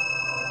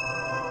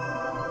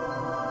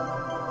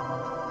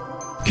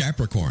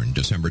 Capricorn,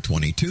 December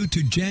 22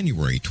 to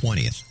January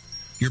 20th.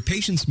 Your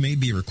patience may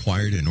be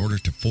required in order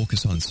to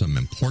focus on some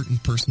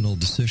important personal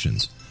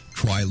decisions.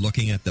 Try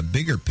looking at the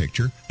bigger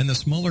picture, and the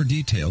smaller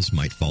details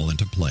might fall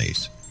into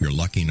place. Your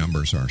lucky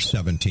numbers are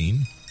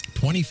 17,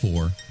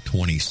 24,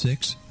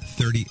 26,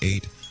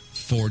 38,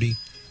 40,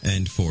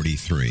 and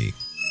 43.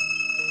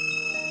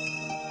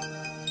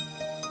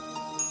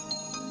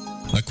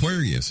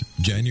 Aquarius,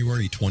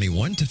 January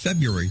 21 to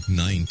February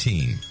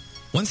 19.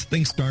 Once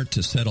things start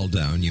to settle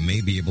down, you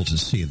may be able to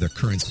see the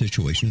current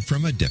situation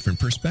from a different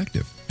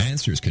perspective.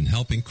 Answers can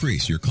help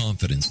increase your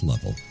confidence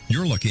level.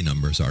 Your lucky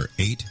numbers are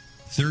 8,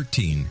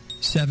 13,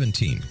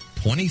 17,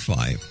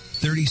 25,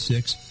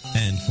 36,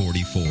 and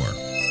 44.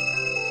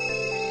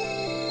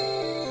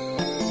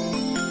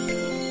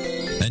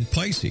 And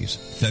Pisces,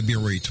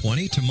 February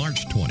 20 to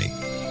March 20.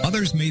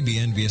 Others may be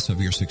envious of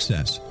your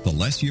success. The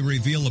less you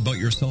reveal about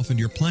yourself and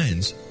your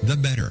plans, the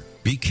better.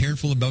 Be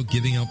careful about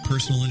giving out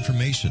personal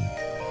information.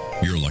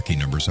 Your lucky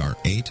numbers are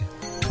 8,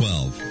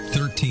 12,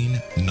 13,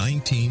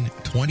 19,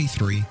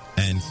 23,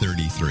 and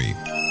 33.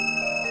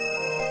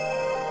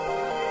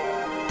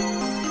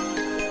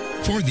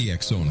 For the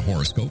X-Zone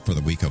horoscope for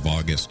the week of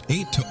August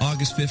 8 to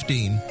August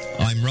 15,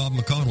 I'm Rob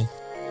McConnell.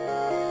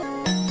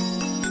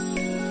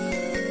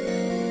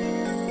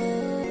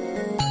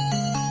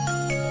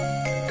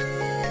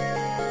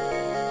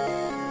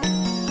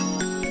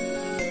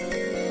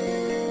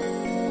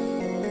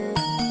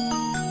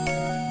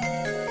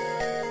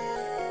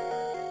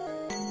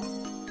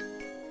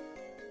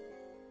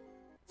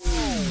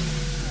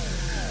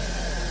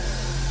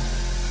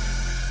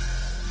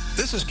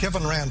 This is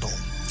Kevin Randall.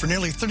 For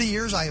nearly 30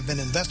 years, I have been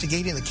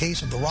investigating the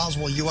case of the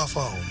Roswell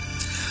UFO.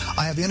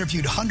 I have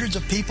interviewed hundreds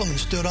of people and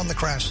stood on the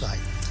crash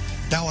site.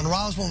 Now in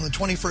Roswell in the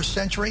 21st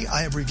century,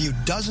 I have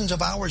reviewed dozens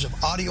of hours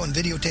of audio and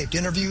videotaped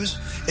interviews,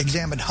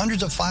 examined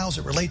hundreds of files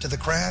that relate to the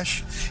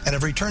crash, and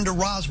have returned to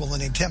Roswell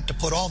in an attempt to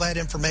put all that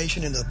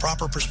information into the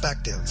proper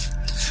perspective.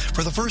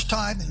 For the first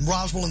time in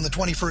Roswell in the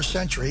 21st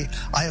century,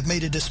 I have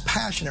made a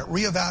dispassionate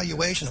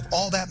reevaluation of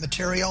all that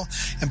material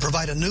and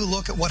provide a new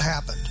look at what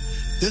happened.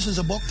 This is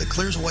a book that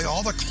clears away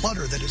all the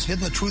clutter that has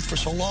hidden the truth for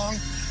so long,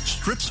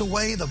 strips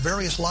away the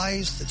various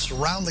lies that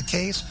surround the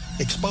case,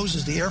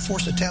 exposes the Air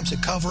Force attempts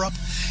at cover-up,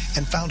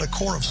 and found a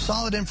core of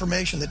solid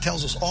information that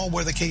tells us all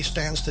where the case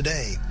stands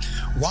today.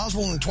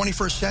 Roswell in the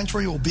 21st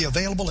century will be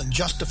available in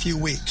just a few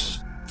weeks.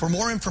 For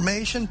more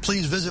information,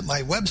 please visit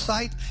my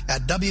website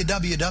at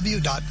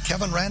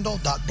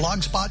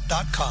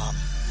www.kevinrandall.blogspot.com.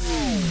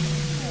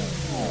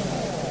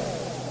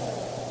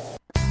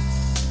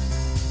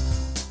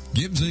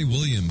 Gibbs A.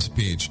 Williams,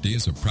 Ph.D.,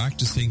 is a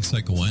practicing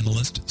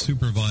psychoanalyst,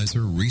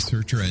 supervisor,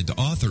 researcher, and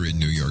author in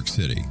New York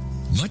City.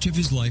 Much of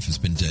his life has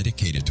been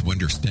dedicated to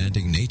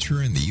understanding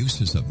nature and the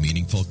uses of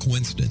meaningful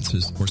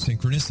coincidences or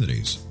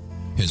synchronicities.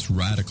 His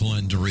radical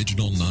and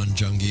original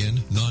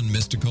non-Jungian,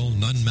 non-mystical,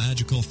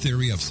 non-magical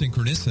theory of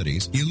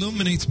synchronicities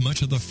illuminates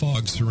much of the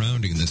fog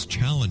surrounding this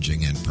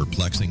challenging and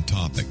perplexing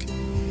topic.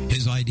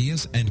 His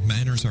ideas and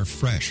manners are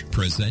fresh,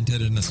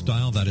 presented in a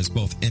style that is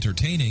both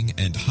entertaining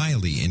and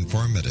highly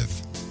informative.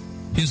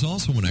 He is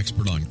also an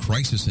expert on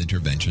crisis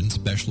intervention,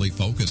 specially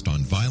focused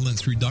on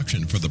violence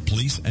reduction for the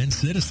police and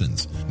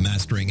citizens,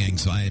 mastering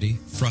anxiety,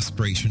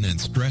 frustration,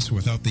 and stress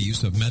without the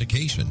use of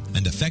medication,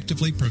 and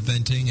effectively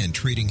preventing and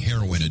treating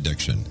heroin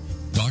addiction.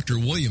 Dr.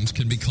 Williams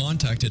can be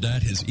contacted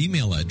at his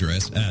email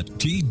address at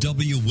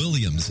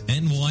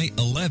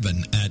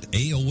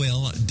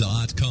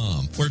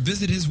gwwilliamsny11@aol.com or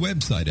visit his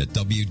website at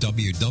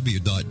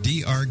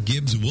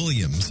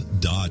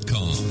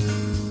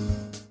www.drgibbswilliams.com.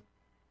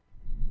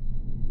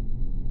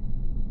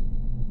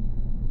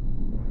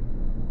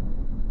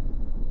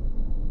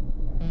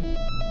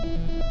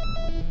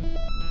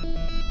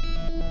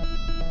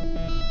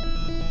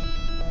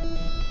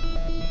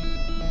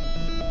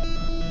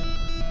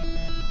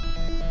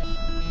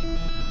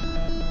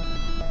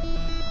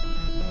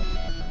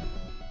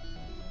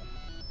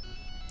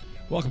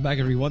 Welcome back,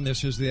 everyone.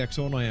 This is the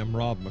X-Zone. I am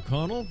Rob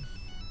McConnell,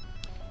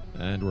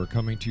 and we're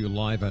coming to you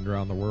live and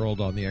around the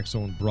world on the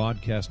X-Zone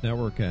Broadcast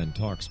Network and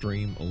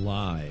TalkStream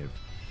Live.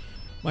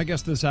 My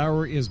guest this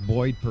hour is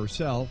Boyd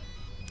Purcell,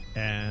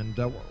 and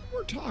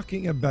we're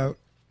talking about,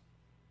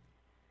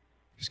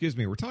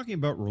 we're talking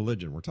about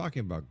religion. We're talking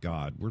about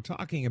God. We're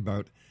talking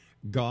about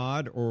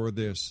God or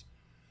this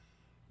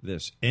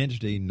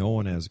entity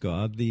known as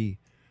God, the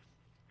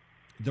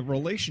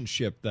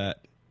relationship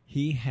that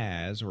he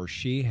has or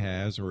she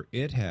has or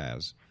it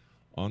has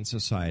on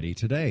society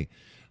today.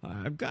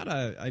 I've got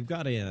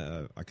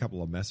a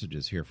couple of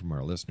messages here from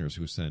our listeners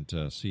who sent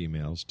us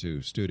emails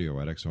to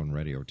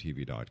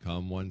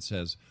studio@xzoneradiotv.com. One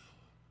says,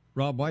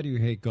 Rob, why do you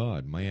hate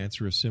God? My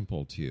answer is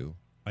simple to you.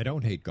 I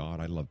don't hate God.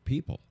 I love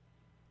people.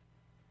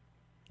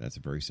 That's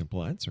a very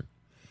simple answer.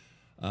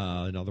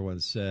 Another one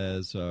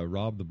says,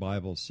 Rob, the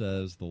Bible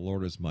says the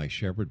Lord is my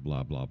shepherd,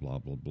 blah, blah, blah,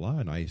 blah, blah.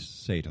 And I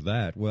say to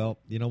that, well,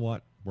 you know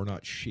what? We're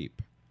not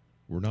sheep.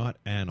 We're not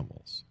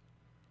animals.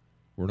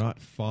 We're not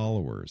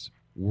followers.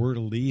 We're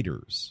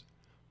leaders.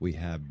 We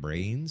have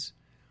brains.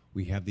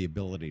 We have the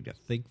ability to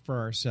think for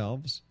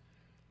ourselves.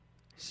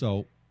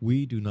 So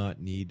we do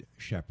not need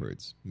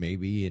shepherds.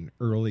 Maybe in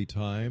early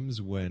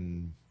times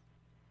when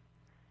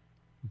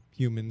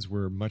humans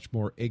were much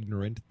more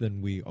ignorant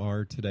than we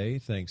are today,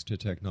 thanks to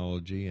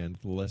technology and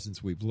the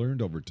lessons we've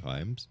learned over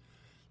times.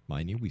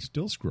 Mind you, we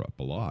still screw up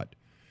a lot.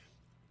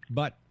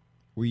 But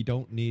we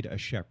don't need a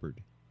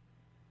shepherd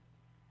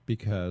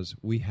because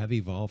we have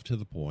evolved to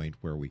the point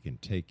where we can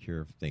take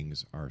care of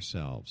things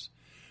ourselves.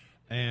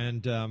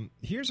 And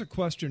here's a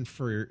question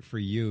for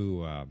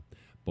you,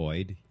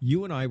 Boyd.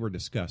 You and I were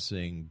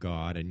discussing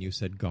God, and you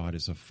said God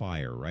is a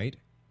fire, right?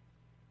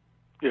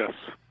 Yes.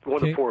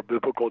 One of four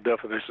biblical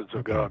definitions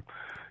of God.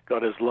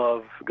 God is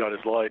love, God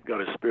is light,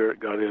 God is spirit,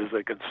 God is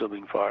a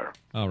consuming fire.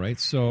 All right.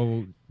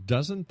 So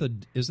isn't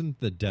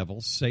the devil,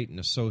 Satan,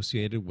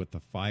 associated with the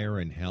fire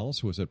in hell?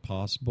 So is it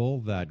possible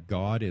that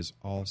God is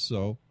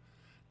also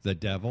the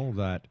devil,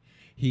 that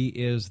he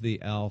is the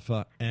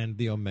Alpha and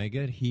the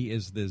Omega, he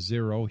is the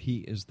zero, he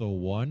is the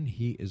one,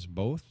 he is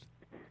both?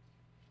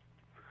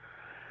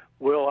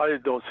 Well, I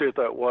don't see it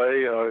that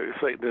way.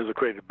 Satan is a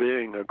created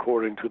being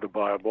according to the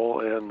Bible,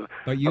 and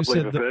but you I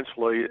believe said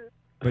eventually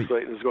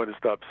Satan is going to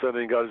stop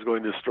sinning, God is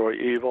going to destroy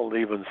evil, and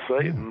even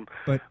Satan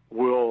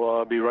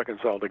will be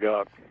reconciled to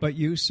God. But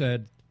you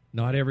said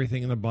not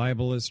everything in the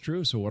Bible is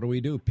true, so what do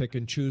we do? Pick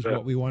and choose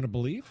what we want to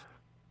believe?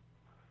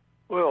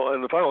 Well,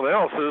 in the final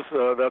analysis,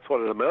 that's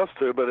what it amounts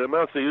to, but it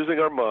amounts to using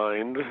our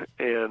mind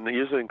and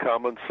using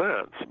common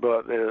sense.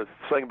 But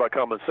saying by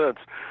common sense,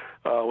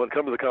 when it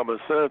comes to common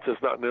sense,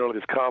 it's not nearly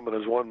as common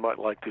as one might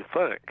like to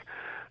think.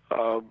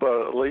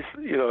 But at least,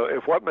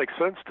 if what makes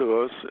sense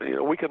to us,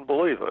 we can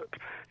believe it.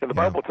 And the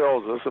Bible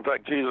tells us, in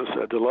fact, Jesus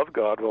said to love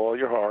God with all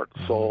your heart,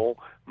 soul,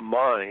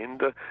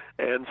 mind,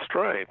 and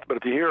strength. But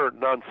if you hear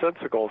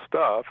nonsensical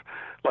stuff,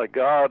 like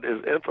God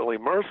is infinitely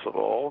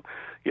merciful,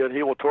 yet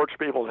he will torture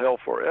people in hell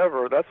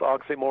forever, that's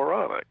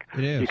oxymoronic.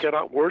 It is. You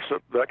cannot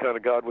worship that kind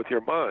of God with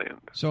your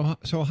mind. So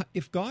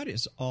if God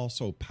is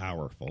also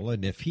powerful,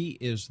 and if he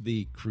is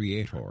the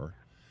creator,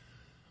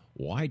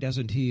 why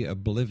doesn't he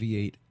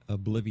obliviate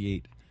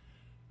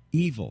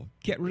evil?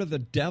 Get rid of the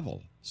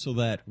devil so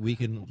that we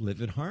can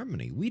live in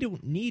harmony. We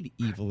don't need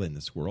evil in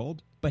this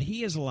world, but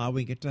he is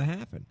allowing it to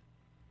happen.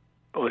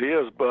 Well, he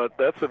is, but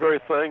that's the very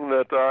thing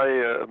that I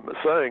am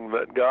saying,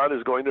 that God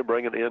is going to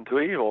bring an end to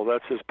evil.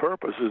 That's his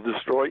purpose, is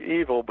destroy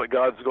evil, but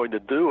God's going to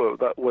do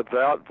it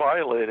without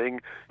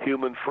violating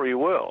human free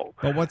will.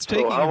 But what's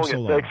taking him so long? How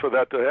long it takes for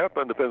that to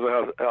happen depends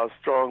on how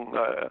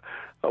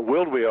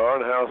strong-willed we are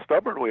and how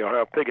stubborn we are,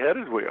 how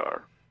pig-headed we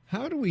are.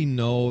 How do we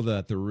know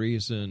that the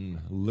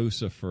reason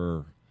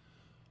Lucifer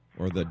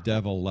or the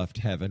devil left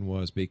heaven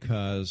was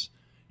because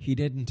he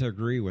didn't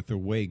agree with the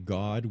way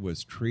God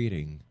was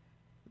treating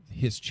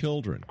his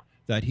children,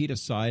 that he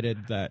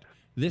decided that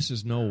this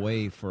is no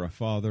way for a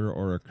father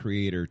or a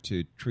creator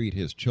to treat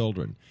his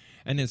children?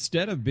 And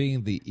instead of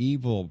being the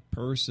evil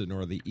person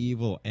or the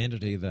evil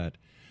entity that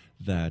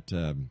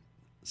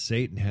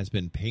Satan has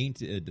been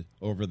painted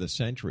over the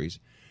centuries,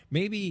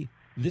 maybe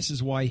this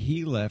is why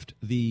he left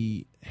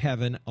the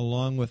heaven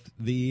along with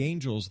the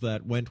angels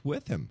that went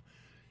with him.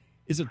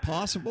 Is it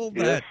possible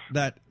that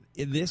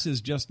this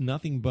is just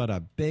nothing but a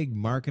big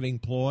marketing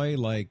ploy,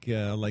 like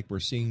we're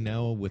seeing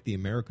now with the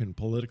American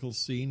political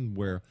scene,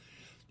 where,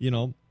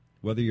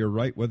 whether you're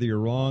right, whether you're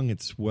wrong,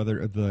 it's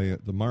whether the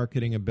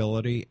marketing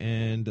ability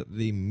and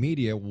the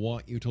media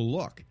want you to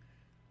look?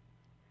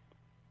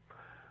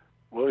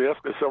 Well, you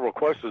asked me several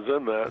questions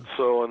in that.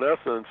 So, in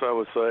essence, I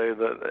would say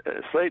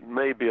that Satan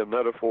may be a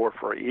metaphor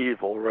for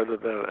evil rather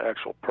than an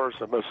actual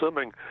person. I'm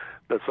assuming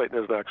that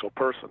Satan is an actual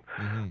person.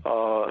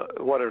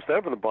 Mm-hmm. What I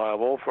understand from the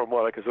Bible, from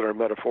what I consider a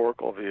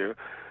metaphorical view,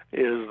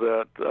 is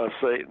that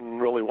Satan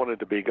really wanted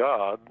to be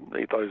God.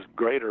 He thought he was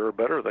greater or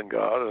better than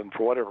God, and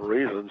for whatever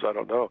reasons, I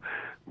don't know.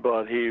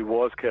 But he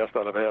was cast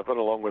out of heaven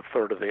along with a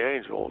third of the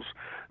angels.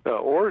 Now,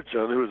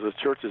 Origen, who was the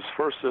church's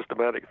first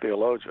systematic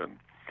theologian,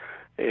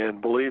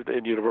 and believed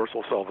in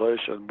universal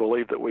salvation,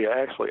 believed that we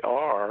actually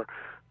are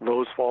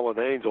those fallen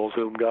angels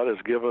whom God has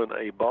given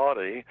a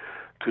body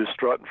to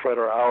strut and fret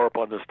our hour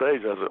upon the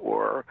stage, as it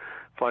were,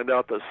 find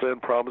out that sin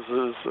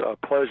promises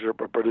pleasure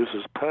but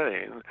produces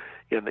pain.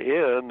 In the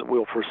end,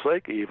 we'll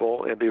forsake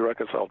evil and be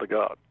reconciled to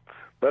God.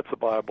 That's the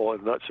Bible in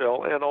a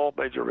nutshell, and all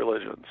major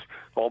religions,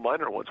 all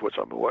minor ones, which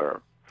I'm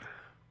aware.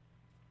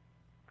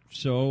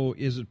 So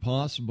is it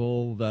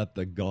possible that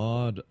the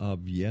God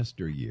of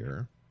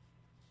yesteryear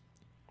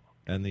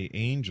and the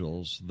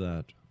angels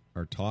that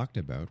are talked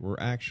about were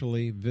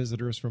actually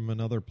visitors from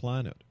another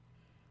planet,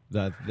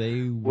 that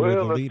they were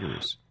the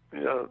leaders?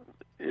 Yeah,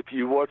 if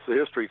you watch the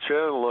History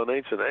Channel on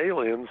Ancient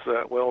Aliens,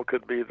 that well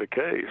could be the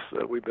case,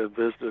 that we've been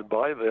visited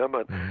by them,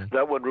 and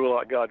that wouldn't rule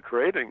out God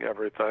creating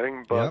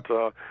everything, but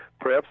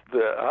perhaps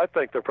I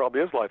think there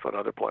probably is life on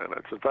other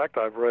planets. In fact,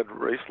 I've read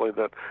recently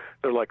that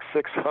there are like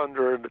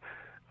 600,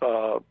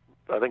 I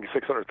think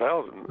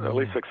 600,000, at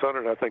least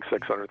 600, I think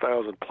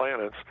 600,000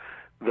 planets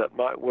that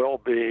might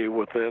well be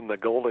within the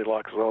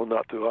Goldilocks zone,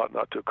 not too hot,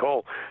 not too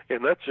cold.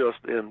 And that's just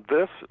in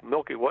this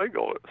Milky Way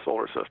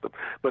solar system.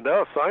 But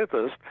now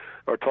scientists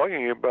are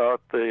talking about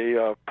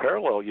the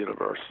parallel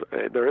universe.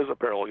 There is a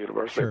parallel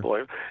universe, they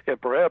believe, and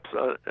perhaps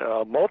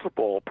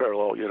multiple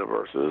parallel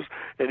universes,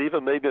 and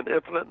even maybe an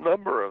infinite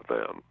number of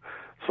them.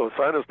 So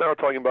scientists now are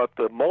talking about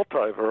the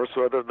multiverse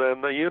rather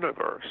than the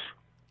universe.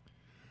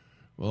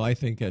 Well, I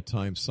think at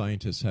times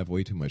scientists have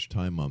way too much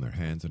time on their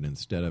hands, and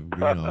instead of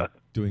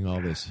doing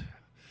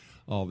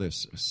all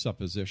this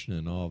supposition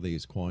and all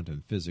these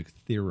quantum physics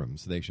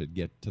theorems, they should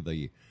get to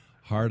the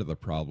heart of the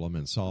problem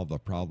and solve the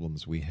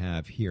problems we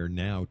have here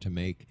now to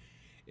make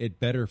it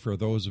better for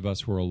those of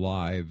us who are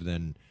alive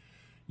than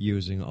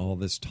using all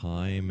this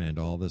time and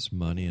all this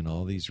money and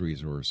all these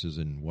resources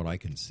in what I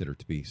consider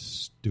to be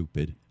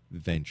stupid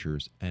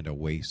ventures and a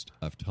waste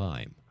of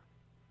time.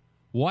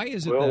 Why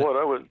is it what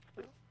I would...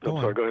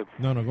 Sorry, go ahead.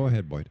 No, go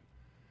ahead, Boyd.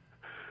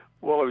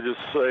 Well, I would just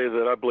say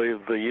that I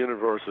believe the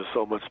universe is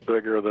so much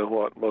bigger than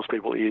what most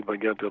people even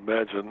begin to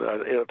imagine.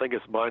 I think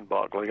it's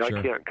mind-boggling. Sure.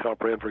 I can't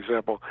comprehend, for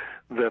example,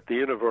 that the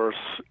universe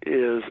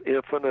is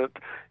infinite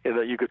and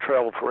that you could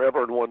travel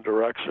forever in one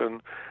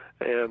direction.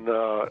 And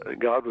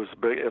God was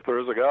big. If there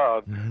is a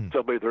God,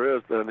 somebody there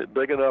is, then it's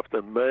big enough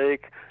to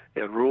make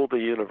and rule the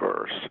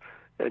universe,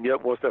 and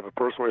yet wants to have a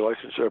personal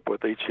relationship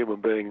with each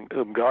human being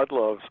whom God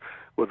loves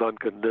with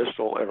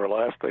unconditional,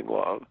 everlasting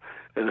love,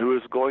 and who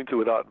is going to,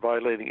 without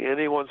violating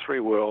anyone's free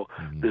will,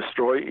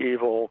 destroy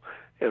evil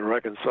and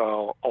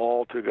reconcile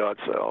all to God's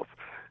self.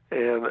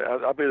 And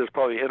I believe there's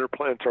probably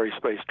interplanetary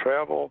space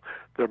travel.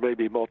 There may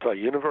be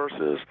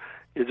multi-universes.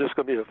 It's just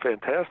going to be a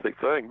fantastic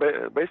thing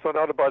based on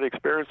out-of-body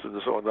experiences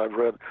and so on. I've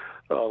read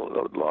a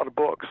lot of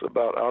books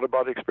about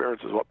out-of-body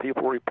experiences, what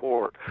people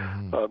report,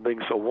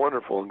 being so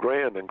wonderful and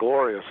grand and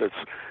glorious. It's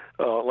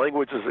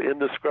language is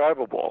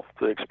indescribable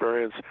to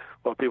experience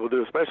what people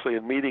do, especially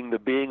in meeting the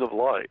being of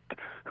light,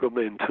 whom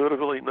they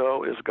intuitively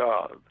know is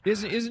God.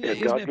 Isn't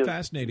it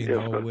fascinating,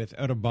 though, with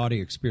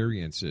out-of-body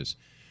experiences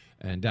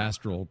and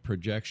astral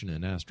projection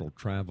and astral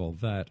travel,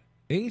 that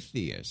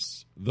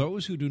atheists,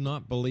 those who do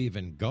not believe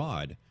in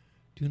God,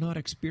 do not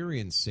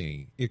experience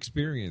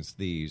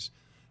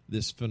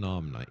this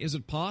phenomena? Is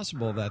it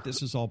possible that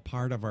this is all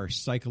part of our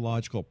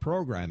psychological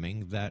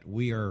programming that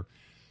we are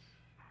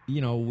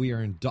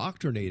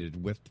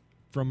indoctrinated with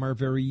from our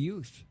very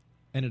youth,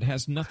 and it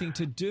has nothing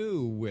to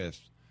do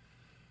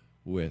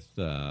with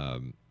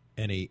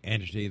any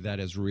entity that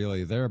is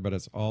really there, but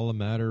it's all a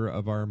matter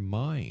of our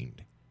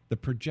mind, the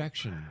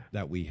projection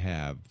that we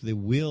have, the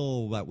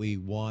will that we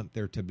want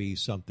there to be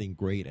something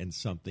great and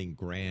something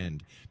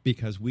grand,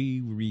 because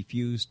we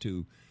refuse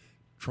to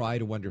try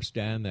to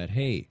understand that,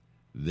 hey,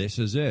 this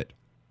is it.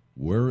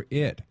 We're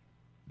it.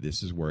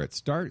 This is where it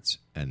starts,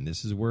 and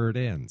this is where it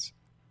ends.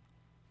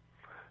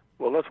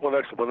 Well, that's one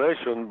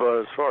explanation,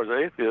 but as far as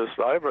atheists,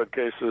 I've read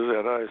cases,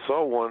 and I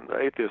saw one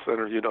atheist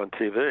interviewed on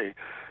TV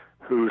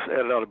who's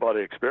had an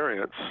out-of-body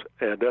experience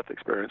and death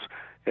experience,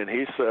 and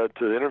he said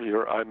to the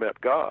interviewer, I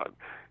met God.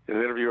 And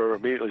the interviewer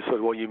immediately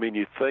said, well, you mean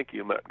you think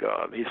you met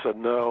God? He said,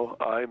 no,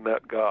 I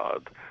met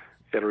God.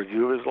 And a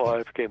review of his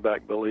life came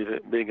back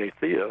being a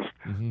theist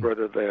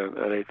rather than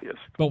an atheist.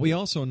 But we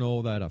also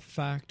know that a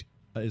fact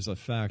is a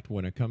fact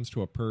when it comes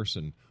to a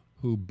person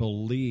who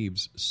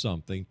believes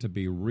something to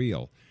be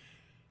real,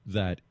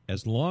 that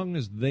as long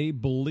as they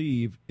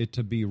believe it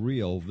to be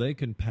real, they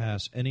can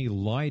pass any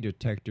lie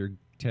detector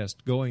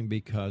test going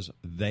because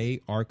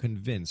they are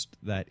convinced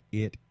that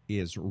it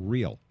is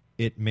real.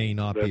 It may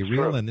not be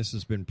real, and this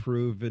has been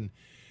proven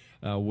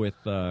with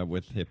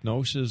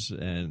hypnosis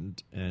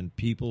and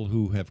people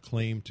who have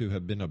claimed to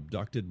have been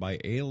abducted by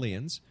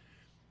aliens.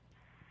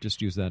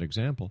 Just use that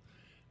example.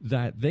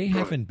 That they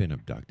haven't been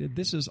abducted.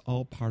 This is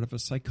all part of a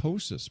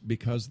psychosis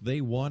because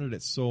they wanted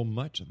it so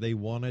much. They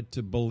wanted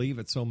to believe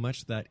it so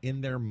much that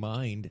in their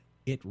mind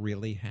it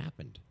really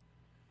happened.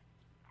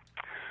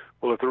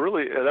 Well,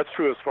 that's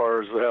true as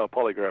far as how a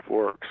polygraph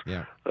works.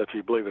 Yeah. If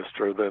you believe it's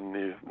true, then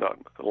you're not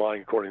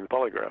lying according to the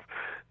polygraph.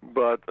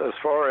 But as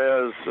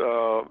far as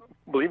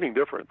believing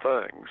different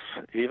things,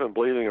 even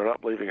believing or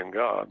not believing in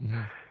God,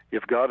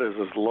 if God is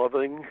as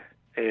loving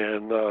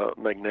and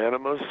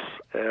magnanimous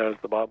as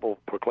the Bible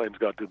proclaims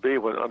God to be,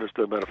 when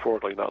understood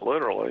metaphorically, not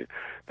literally,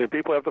 then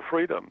people have the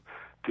freedom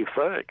to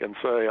think and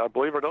say, I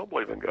believe or don't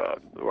believe in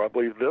God, or I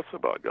believe this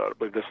about God, I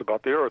believe this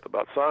about the earth,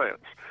 about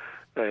science.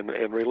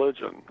 and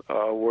religion.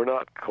 We're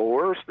not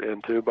coerced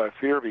into, by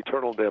fear of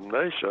eternal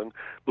damnation,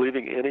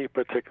 believing any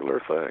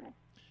particular thing.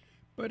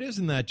 But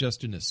isn't that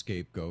just an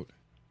scapegoat?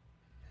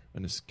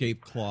 An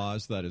escape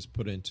clause that is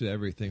put into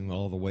everything,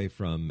 all the way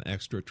from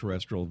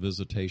extraterrestrial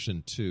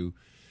visitation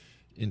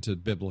into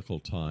biblical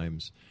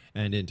times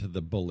and into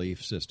the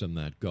belief system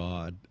that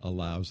God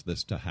allows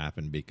this to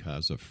happen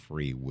because of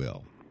free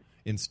will.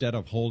 Instead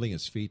of holding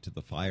his feet to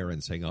the fire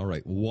and saying, all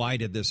right, why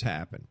did this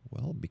happen?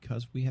 Well,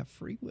 because we have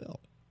free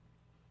will.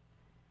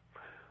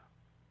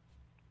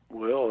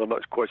 Well, I'm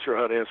not quite sure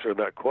how to answer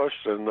that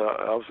question.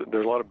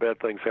 There's a lot of bad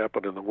things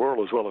happen in the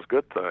world as well as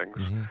good things.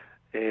 Mm-hmm.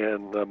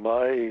 And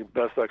my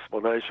best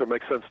explanation,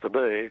 makes sense to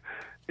me,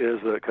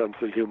 is that it comes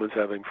to humans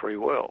having free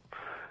will.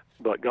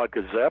 But God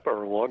could zap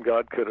everyone.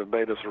 God could have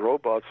made us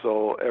robots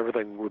so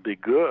everything would be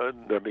good.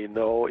 There'd be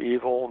no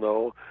evil,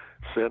 no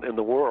sin in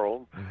the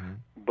world. Mm-hmm.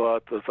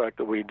 But the fact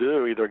that we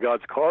do, either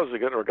God's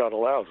causing it or God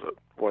allows it,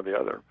 one or the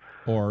other.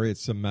 Or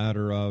it's a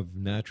matter of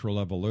natural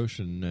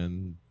evolution,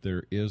 and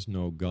there is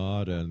no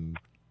God, and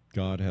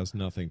God has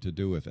nothing to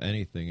do with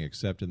anything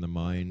except in the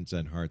minds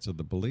and hearts of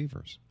the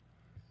believers.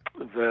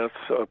 That's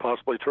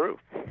possibly true.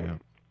 Yeah.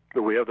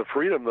 Do we have the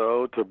freedom,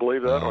 though, to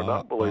believe that or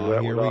not believe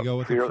that? Here we go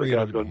with the freedom. That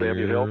God's going to damn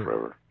you to hell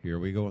forever. Here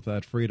we go with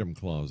that freedom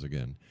clause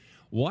again.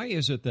 Why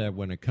is it that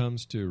when it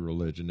comes to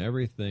religion,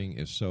 everything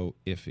is so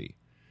iffy?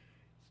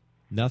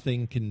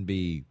 Nothing can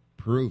be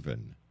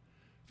proven.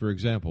 For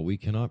example, we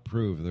cannot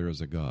prove there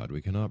is a God.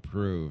 We cannot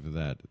prove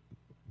that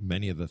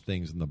many of the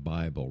things in the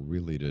Bible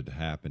really did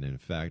happen. In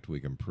fact, we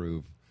can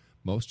prove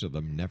most of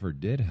them never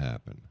did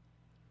happen.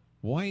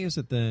 Why is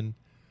it then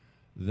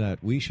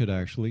that we should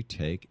actually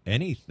take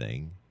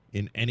anything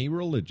in any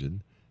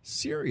religion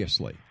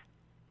seriously?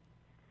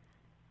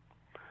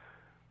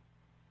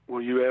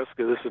 Well, you ask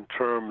this in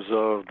terms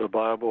of the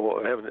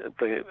Bible,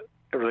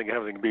 everything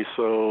having to be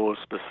so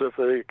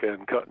specific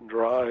and cut and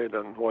dried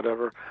and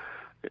whatever.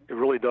 It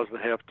really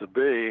doesn't have to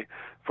be.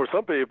 For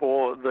some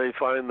people, they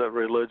find that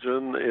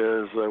religion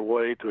is a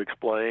way to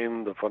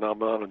explain the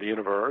phenomenon of the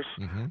universe.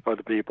 Mm-hmm.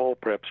 Other people,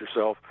 perhaps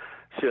yourself,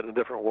 see it in a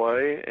different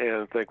way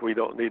and think we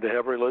don't need to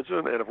have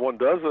religion. And if one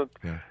doesn't,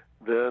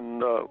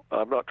 then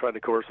I'm not trying to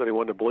coerce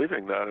anyone to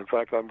believing that. In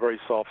fact, I'm very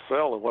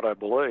soft-sell in what I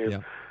believe. Yeah.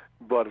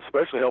 But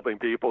especially helping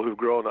people who've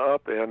grown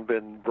up and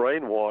been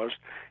brainwashed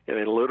in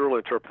a literal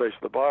interpretation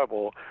of the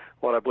Bible,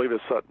 what I believe has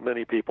set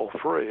many people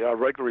free. I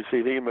regularly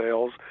receive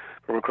emails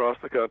from across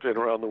the country and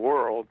around the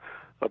world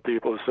of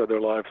people who said their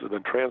lives have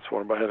been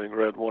transformed by having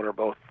read one or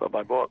both of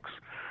my books.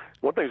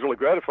 One thing that's really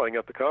gratifying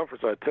at the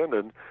conference I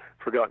attended,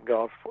 Forgotten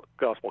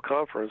Gospel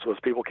Conference, was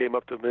people came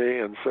up to me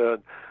and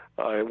said,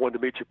 I wanted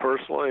to meet you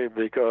personally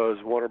because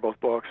one or both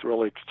books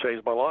really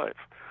changed my life.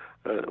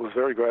 It was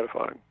very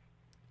gratifying.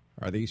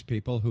 Are these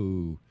people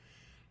who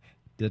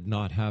did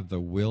not have the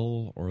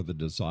will or the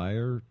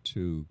desire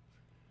to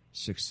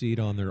succeed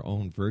on their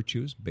own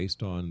virtues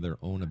based on their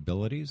own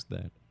abilities,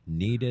 that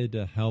needed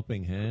a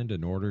helping hand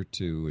in order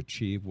to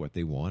achieve what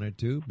they wanted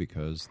to,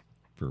 because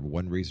for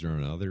one reason or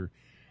another,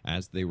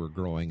 as they were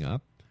growing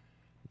up,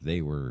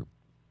 they were,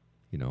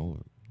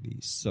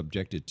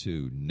 subjected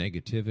to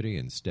negativity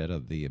instead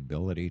of the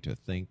ability to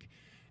think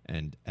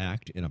and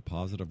act in a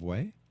positive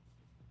way?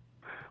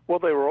 Well,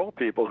 they were all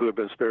people who have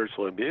been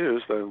spiritually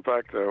abused. And in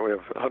fact, we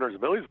have hundreds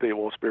of millions of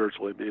people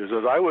spiritually abused,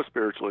 as I was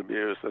spiritually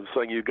abused, and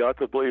saying you got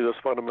to believe this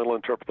fundamental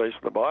interpretation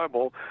of the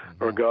Bible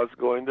or God's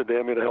going to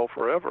damn you to hell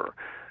forever.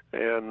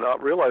 And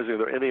not realizing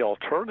there any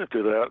alternative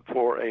to that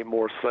for a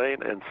more sane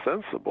and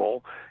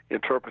sensible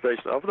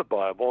interpretation of the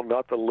Bible,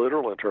 not the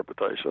literal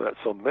interpretation that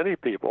so many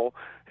people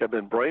have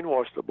been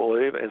brainwashed to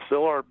believe and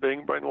still are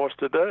being brainwashed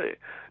today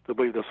to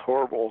believe this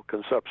horrible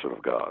conception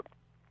of God.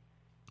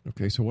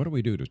 Okay, so what do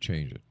we do to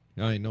change it?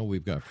 I know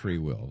we've got free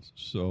will,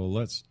 so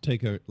let's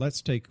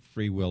take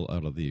free will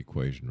out of the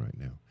equation right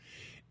now.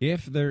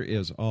 If there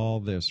is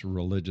all this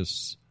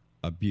religious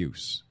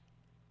abuse,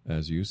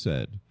 as you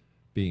said,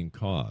 being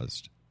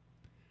caused,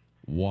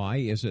 why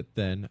is it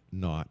then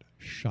not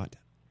shut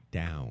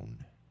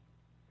down?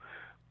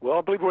 Well,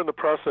 I believe we're in the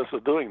process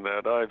of doing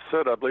that. I've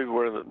said I believe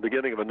we're in the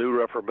beginning of a new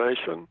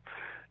Reformation,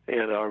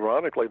 and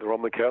ironically, the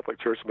Roman Catholic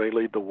Church may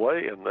lead the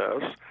way in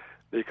this,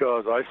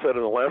 because I said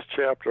in the last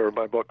chapter of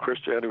my book,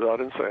 Christianity Without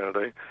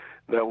Insanity,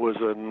 that was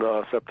in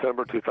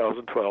September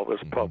 2012, was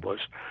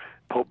published.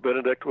 Pope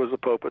Benedict was the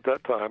Pope at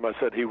that time. I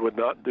said he would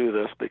not do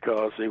this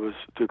because he was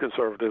too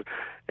conservative,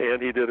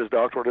 and he did his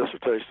doctoral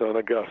dissertation on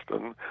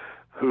Augustine,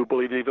 who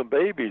believed even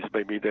babies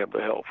may be damned to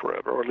hell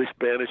forever, or at least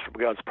banished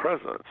from God's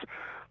presence.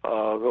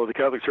 Though the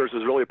Catholic Church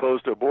is really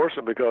opposed to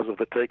abortion because of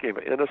the taking of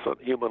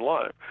innocent human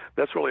life.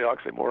 That's really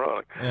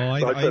oxymoronic.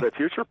 So I said a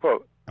future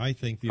Pope... I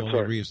think the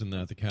only reason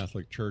that the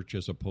Catholic Church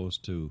is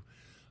opposed to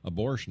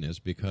abortion is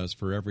because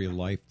for every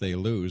life they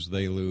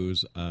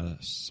lose a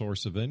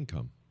source of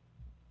income.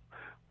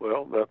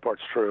 Well, that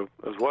part's true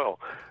as well.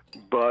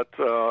 But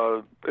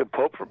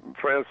Pope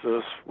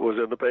Francis was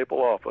in the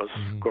papal office.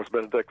 Mm-hmm. Of course,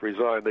 Benedict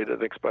resigned. They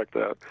didn't expect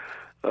that.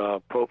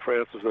 Pope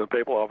Francis was in the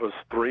papal office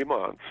 3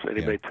 months, and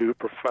he made two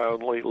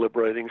profoundly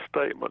liberating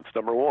statements.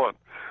 Number one,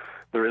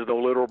 there is no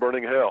literal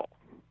burning hell.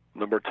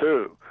 Number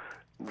 2,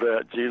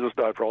 that Jesus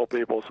died for all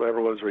people, so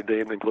everyone's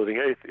redeemed, including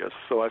atheists.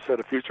 So I said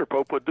a future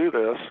pope would do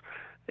this,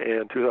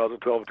 and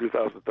 2012 and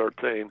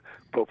 2013,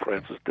 Pope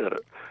Francis did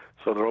it.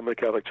 So the Roman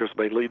Catholic Church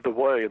may lead the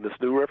way in this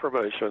new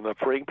Reformation of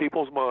freeing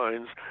people's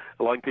minds,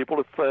 allowing people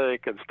to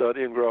think and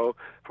study and grow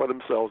for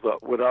themselves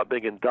without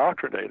being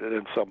indoctrinated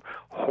in some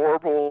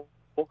horrible,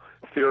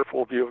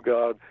 fearful view of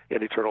God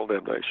and eternal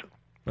damnation.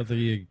 But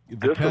the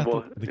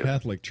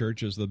Catholic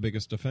Church is the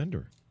biggest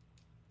offender.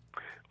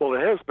 Well,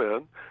 it has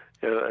been,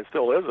 and it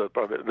still is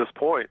at this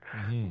point.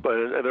 But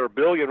and there are a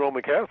billion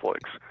Roman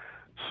Catholics.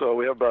 So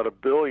we have about a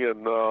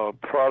billion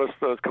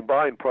Protestants,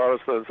 combined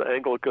Protestants,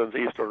 Anglicans,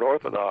 Eastern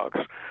Orthodox,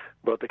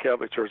 but the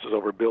Catholic Church is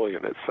over a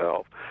billion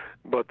itself.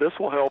 But this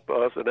will help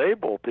us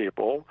enable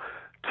people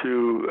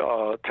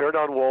to tear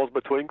down walls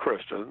between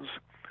Christians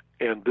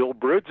and build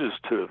bridges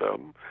to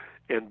them.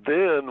 And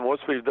then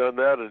once we've done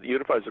that and it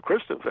unifies the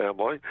Christian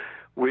family,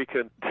 we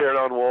can tear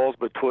down walls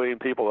between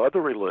people of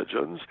other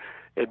religions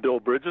and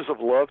build bridges of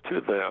love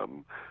to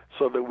them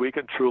so that we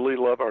can truly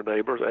love our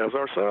neighbors as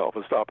ourselves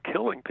and stop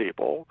killing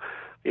people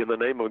in the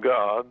name of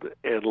God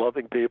and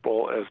loving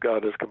people as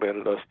God has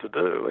commanded us to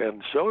do,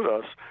 and showed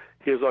us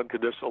his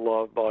unconditional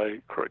love by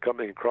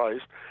coming in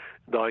Christ,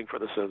 dying for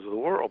the sins of the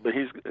world. But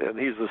he's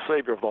the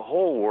Savior of the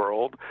whole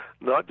world,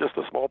 not just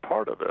a small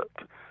part of it.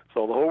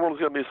 So the whole world is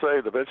going to be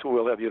saved. Eventually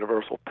we'll have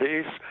universal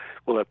peace.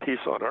 We'll have peace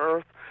on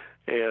earth,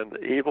 and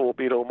evil will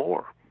be no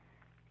more.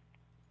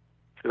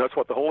 And that's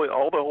what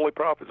all the holy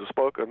prophets have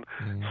spoken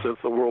since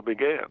the world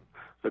began,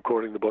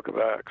 according to the book of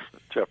Acts,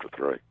 chapter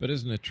 3. But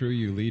isn't it true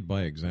you lead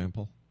by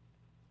example?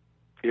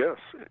 Yes,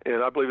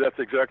 and I believe that's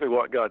exactly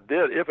what God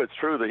did, if it's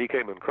true that he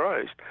came in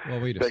Christ.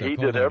 Well, wait a that second. he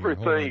did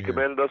everything he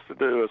commanded us to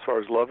do as far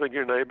as loving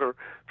your neighbor,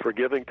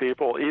 forgiving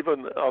people.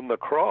 Even on the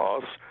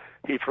cross,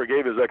 he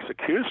forgave his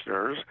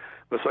executioners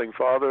by saying,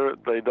 Father,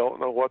 they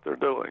don't know what they're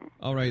doing.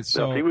 All right,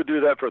 so now, if he would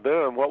do that for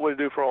them, what would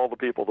he do for all the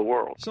people of the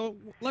world? So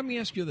let me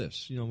ask you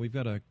this. We've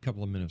got a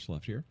couple of minutes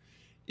left here.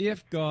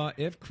 If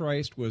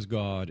Christ was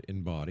God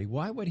in body,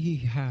 why would he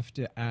have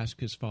to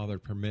ask his Father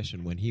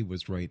permission when he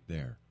was right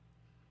there?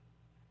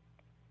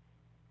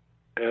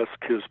 Ask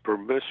his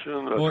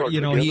permission. Or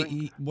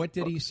what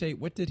did he say?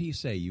 What did he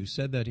say? You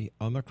said that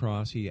on the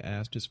cross he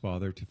asked his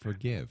Father to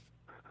forgive.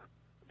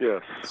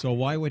 Yes. So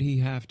why would he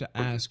have to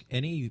ask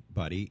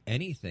anybody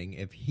anything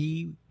if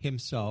he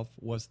himself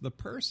was the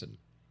person?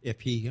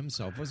 If he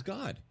himself was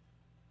God?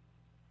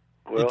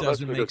 Well, it doesn't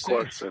that's a make good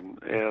sense. question.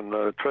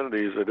 And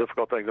Trinity is a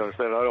difficult thing to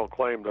understand. I don't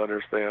claim to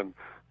understand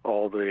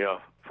all the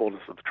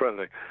fullness of the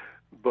Trinity.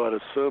 But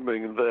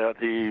assuming that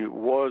he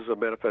was a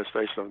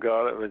manifestation of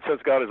God, I mean,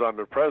 since God is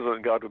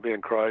omnipresent, God would be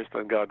in Christ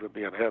and God would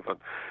be in heaven.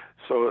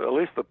 So at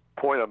least the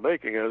point I'm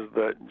making is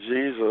that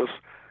Jesus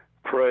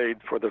prayed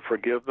for the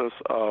forgiveness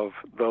of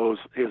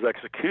his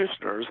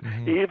executioners,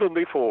 even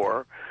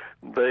before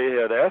they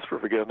had asked for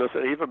forgiveness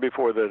and even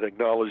before they had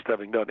acknowledged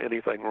having done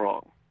anything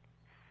wrong.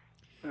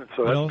 And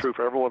so that's true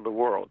for everyone in the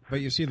world. But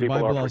you see, the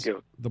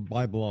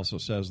Bible also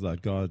says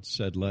that God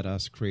said, let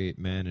us create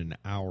man in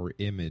our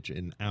image,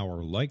 in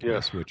our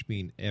likeness, which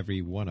means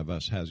every one of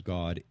us has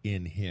God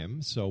in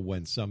him. So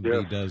when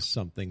somebody does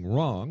something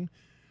wrong,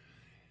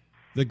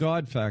 the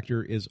God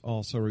factor is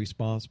also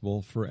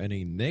responsible for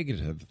any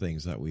negative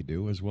things that we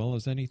do as well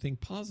as anything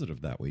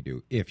positive that we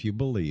do, if you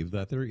believe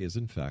that there is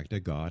in fact a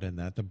God and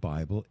that the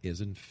Bible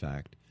is in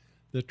fact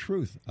the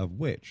truth, of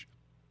which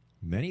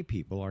many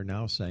people are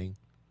now saying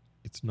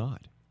it's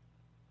not.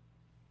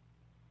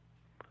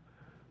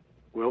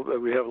 Well,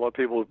 we have a lot of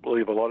people who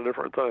believe a lot of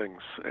different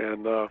things,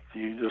 and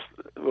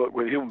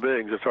with human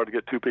beings, it's hard to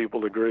get two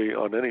people to agree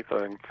on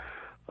anything.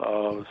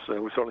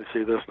 So we certainly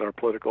see this in our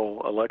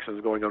political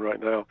elections going on right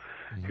now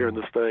here in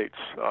the States.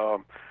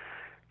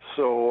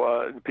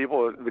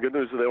 People, the good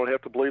news is they don't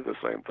have to believe the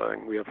same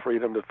thing. We have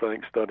freedom to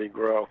think, study,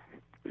 grow,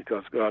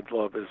 because God's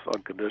love is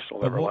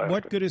unconditional, everlasting.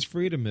 What good is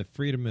freedom if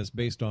freedom is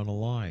based on a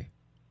lie?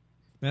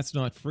 That's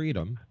not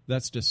freedom.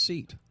 That's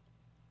deceit.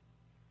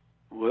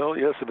 Well,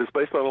 yes, if it's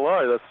based on a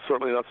lie, that's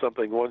certainly not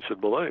something one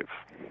should believe.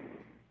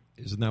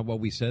 Isn't that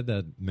what we said,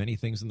 that many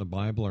things in the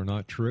Bible are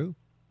not true?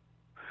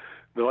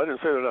 No, I didn't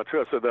say they're not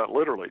true. I said not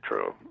literally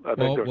true. I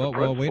think there's a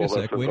principle wait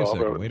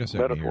a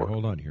second metaphor.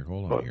 Hold on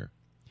here.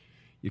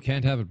 You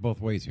can't have it both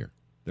ways here.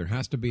 There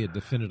has to be a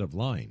definitive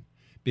line,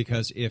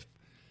 because if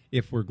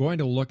we're going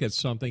to look at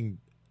something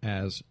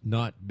as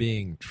not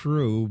being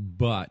true,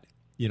 but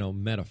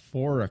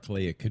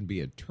metaphorically it can be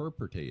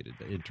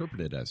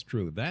interpreted as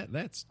true, that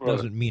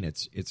doesn't mean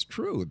it's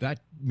true. That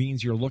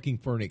means you're looking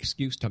for an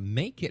excuse to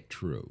make it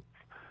true.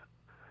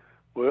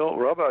 Well,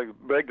 Rob, I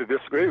beg to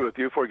disagree with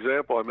you. For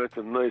example, I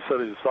mentioned the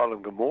cities of Sodom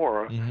and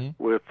Gomorrah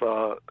with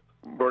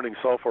burning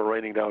sulfur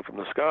raining down from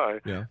the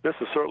sky. Yeah. This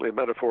is certainly a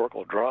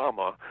metaphorical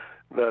drama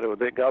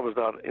that God was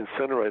not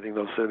incinerating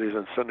those cities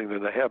and sending the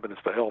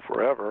inhabitants to hell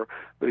forever,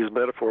 but he's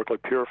metaphorically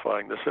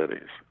purifying the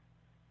cities.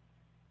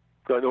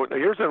 So,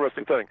 here's the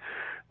interesting thing.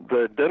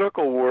 The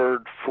identical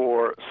word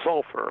for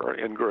sulfur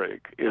in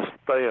Greek is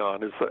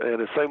theon, and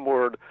the same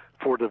word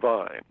for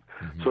divine.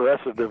 So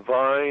that's a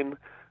divine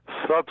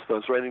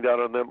substance raining down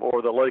on them,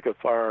 or the lake of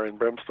fire and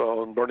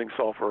brimstone, burning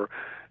sulfur,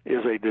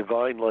 is a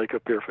divine lake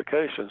of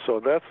purification. So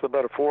that's the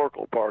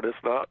metaphorical part. It's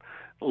not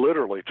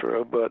literally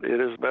true, but it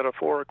is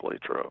metaphorically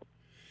true.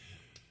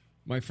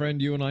 My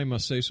friend, you and I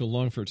must say so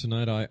long for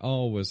tonight. I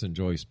always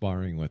enjoy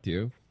sparring with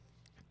you.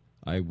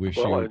 I enjoy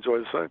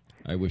the same.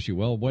 I wish you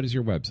well. What is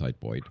your website,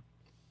 Boyd?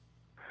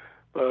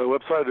 The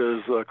website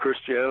is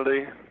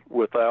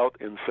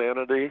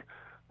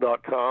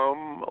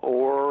ChristianityWithoutInsanity.com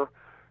or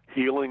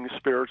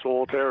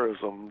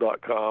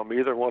HealingSpiritualTerrorism.com.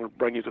 Either one will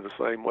bring you to the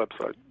same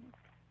website.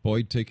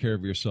 Boyd, take care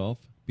of yourself.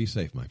 Be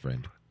safe, my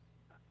friend.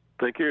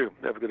 Thank you.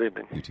 Have a good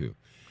evening. You too.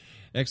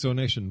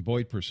 Exonation,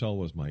 Boyd Purcell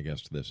was my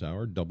guest this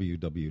hour.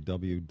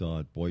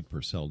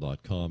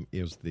 www.boydpurcell.com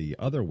is the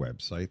other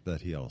website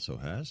that he also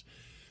has.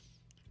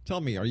 Tell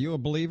me, are you a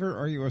believer or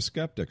are you a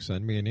skeptic?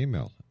 Send me an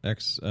email.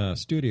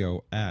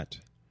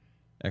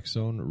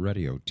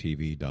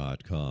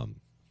 studio@exonradiotv.com.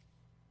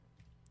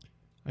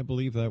 I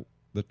believe that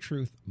the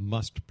truth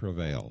must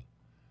prevail.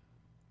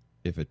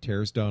 If it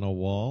tears down a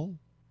wall,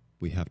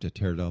 we have to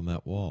tear down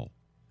that wall.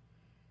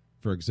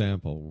 For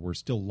example, we're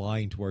still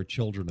lying to our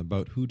children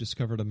about who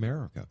discovered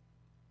America.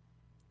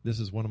 This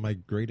is one of my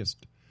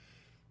greatest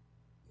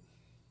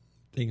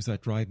things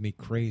that drive me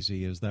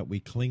crazy, is that we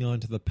cling on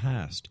to the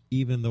past,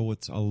 even though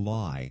it's a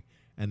lie.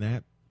 And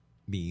that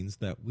means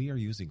that we are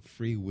using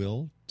free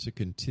will to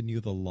continue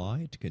the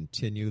lie, to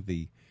continue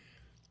the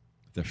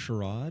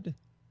charade.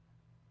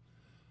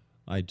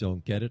 I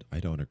don't get it. I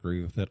don't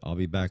agree with it. I'll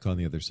be back on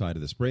the other side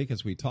of this break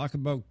as we talk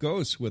about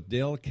ghosts with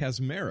Dale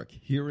Kaczmarek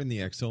here in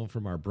the X Zone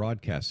from our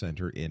broadcast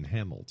center in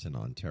Hamilton,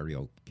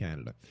 Ontario,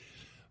 Canada.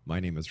 My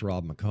name is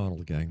Rob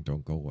McConnell, gang.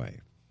 Don't go away.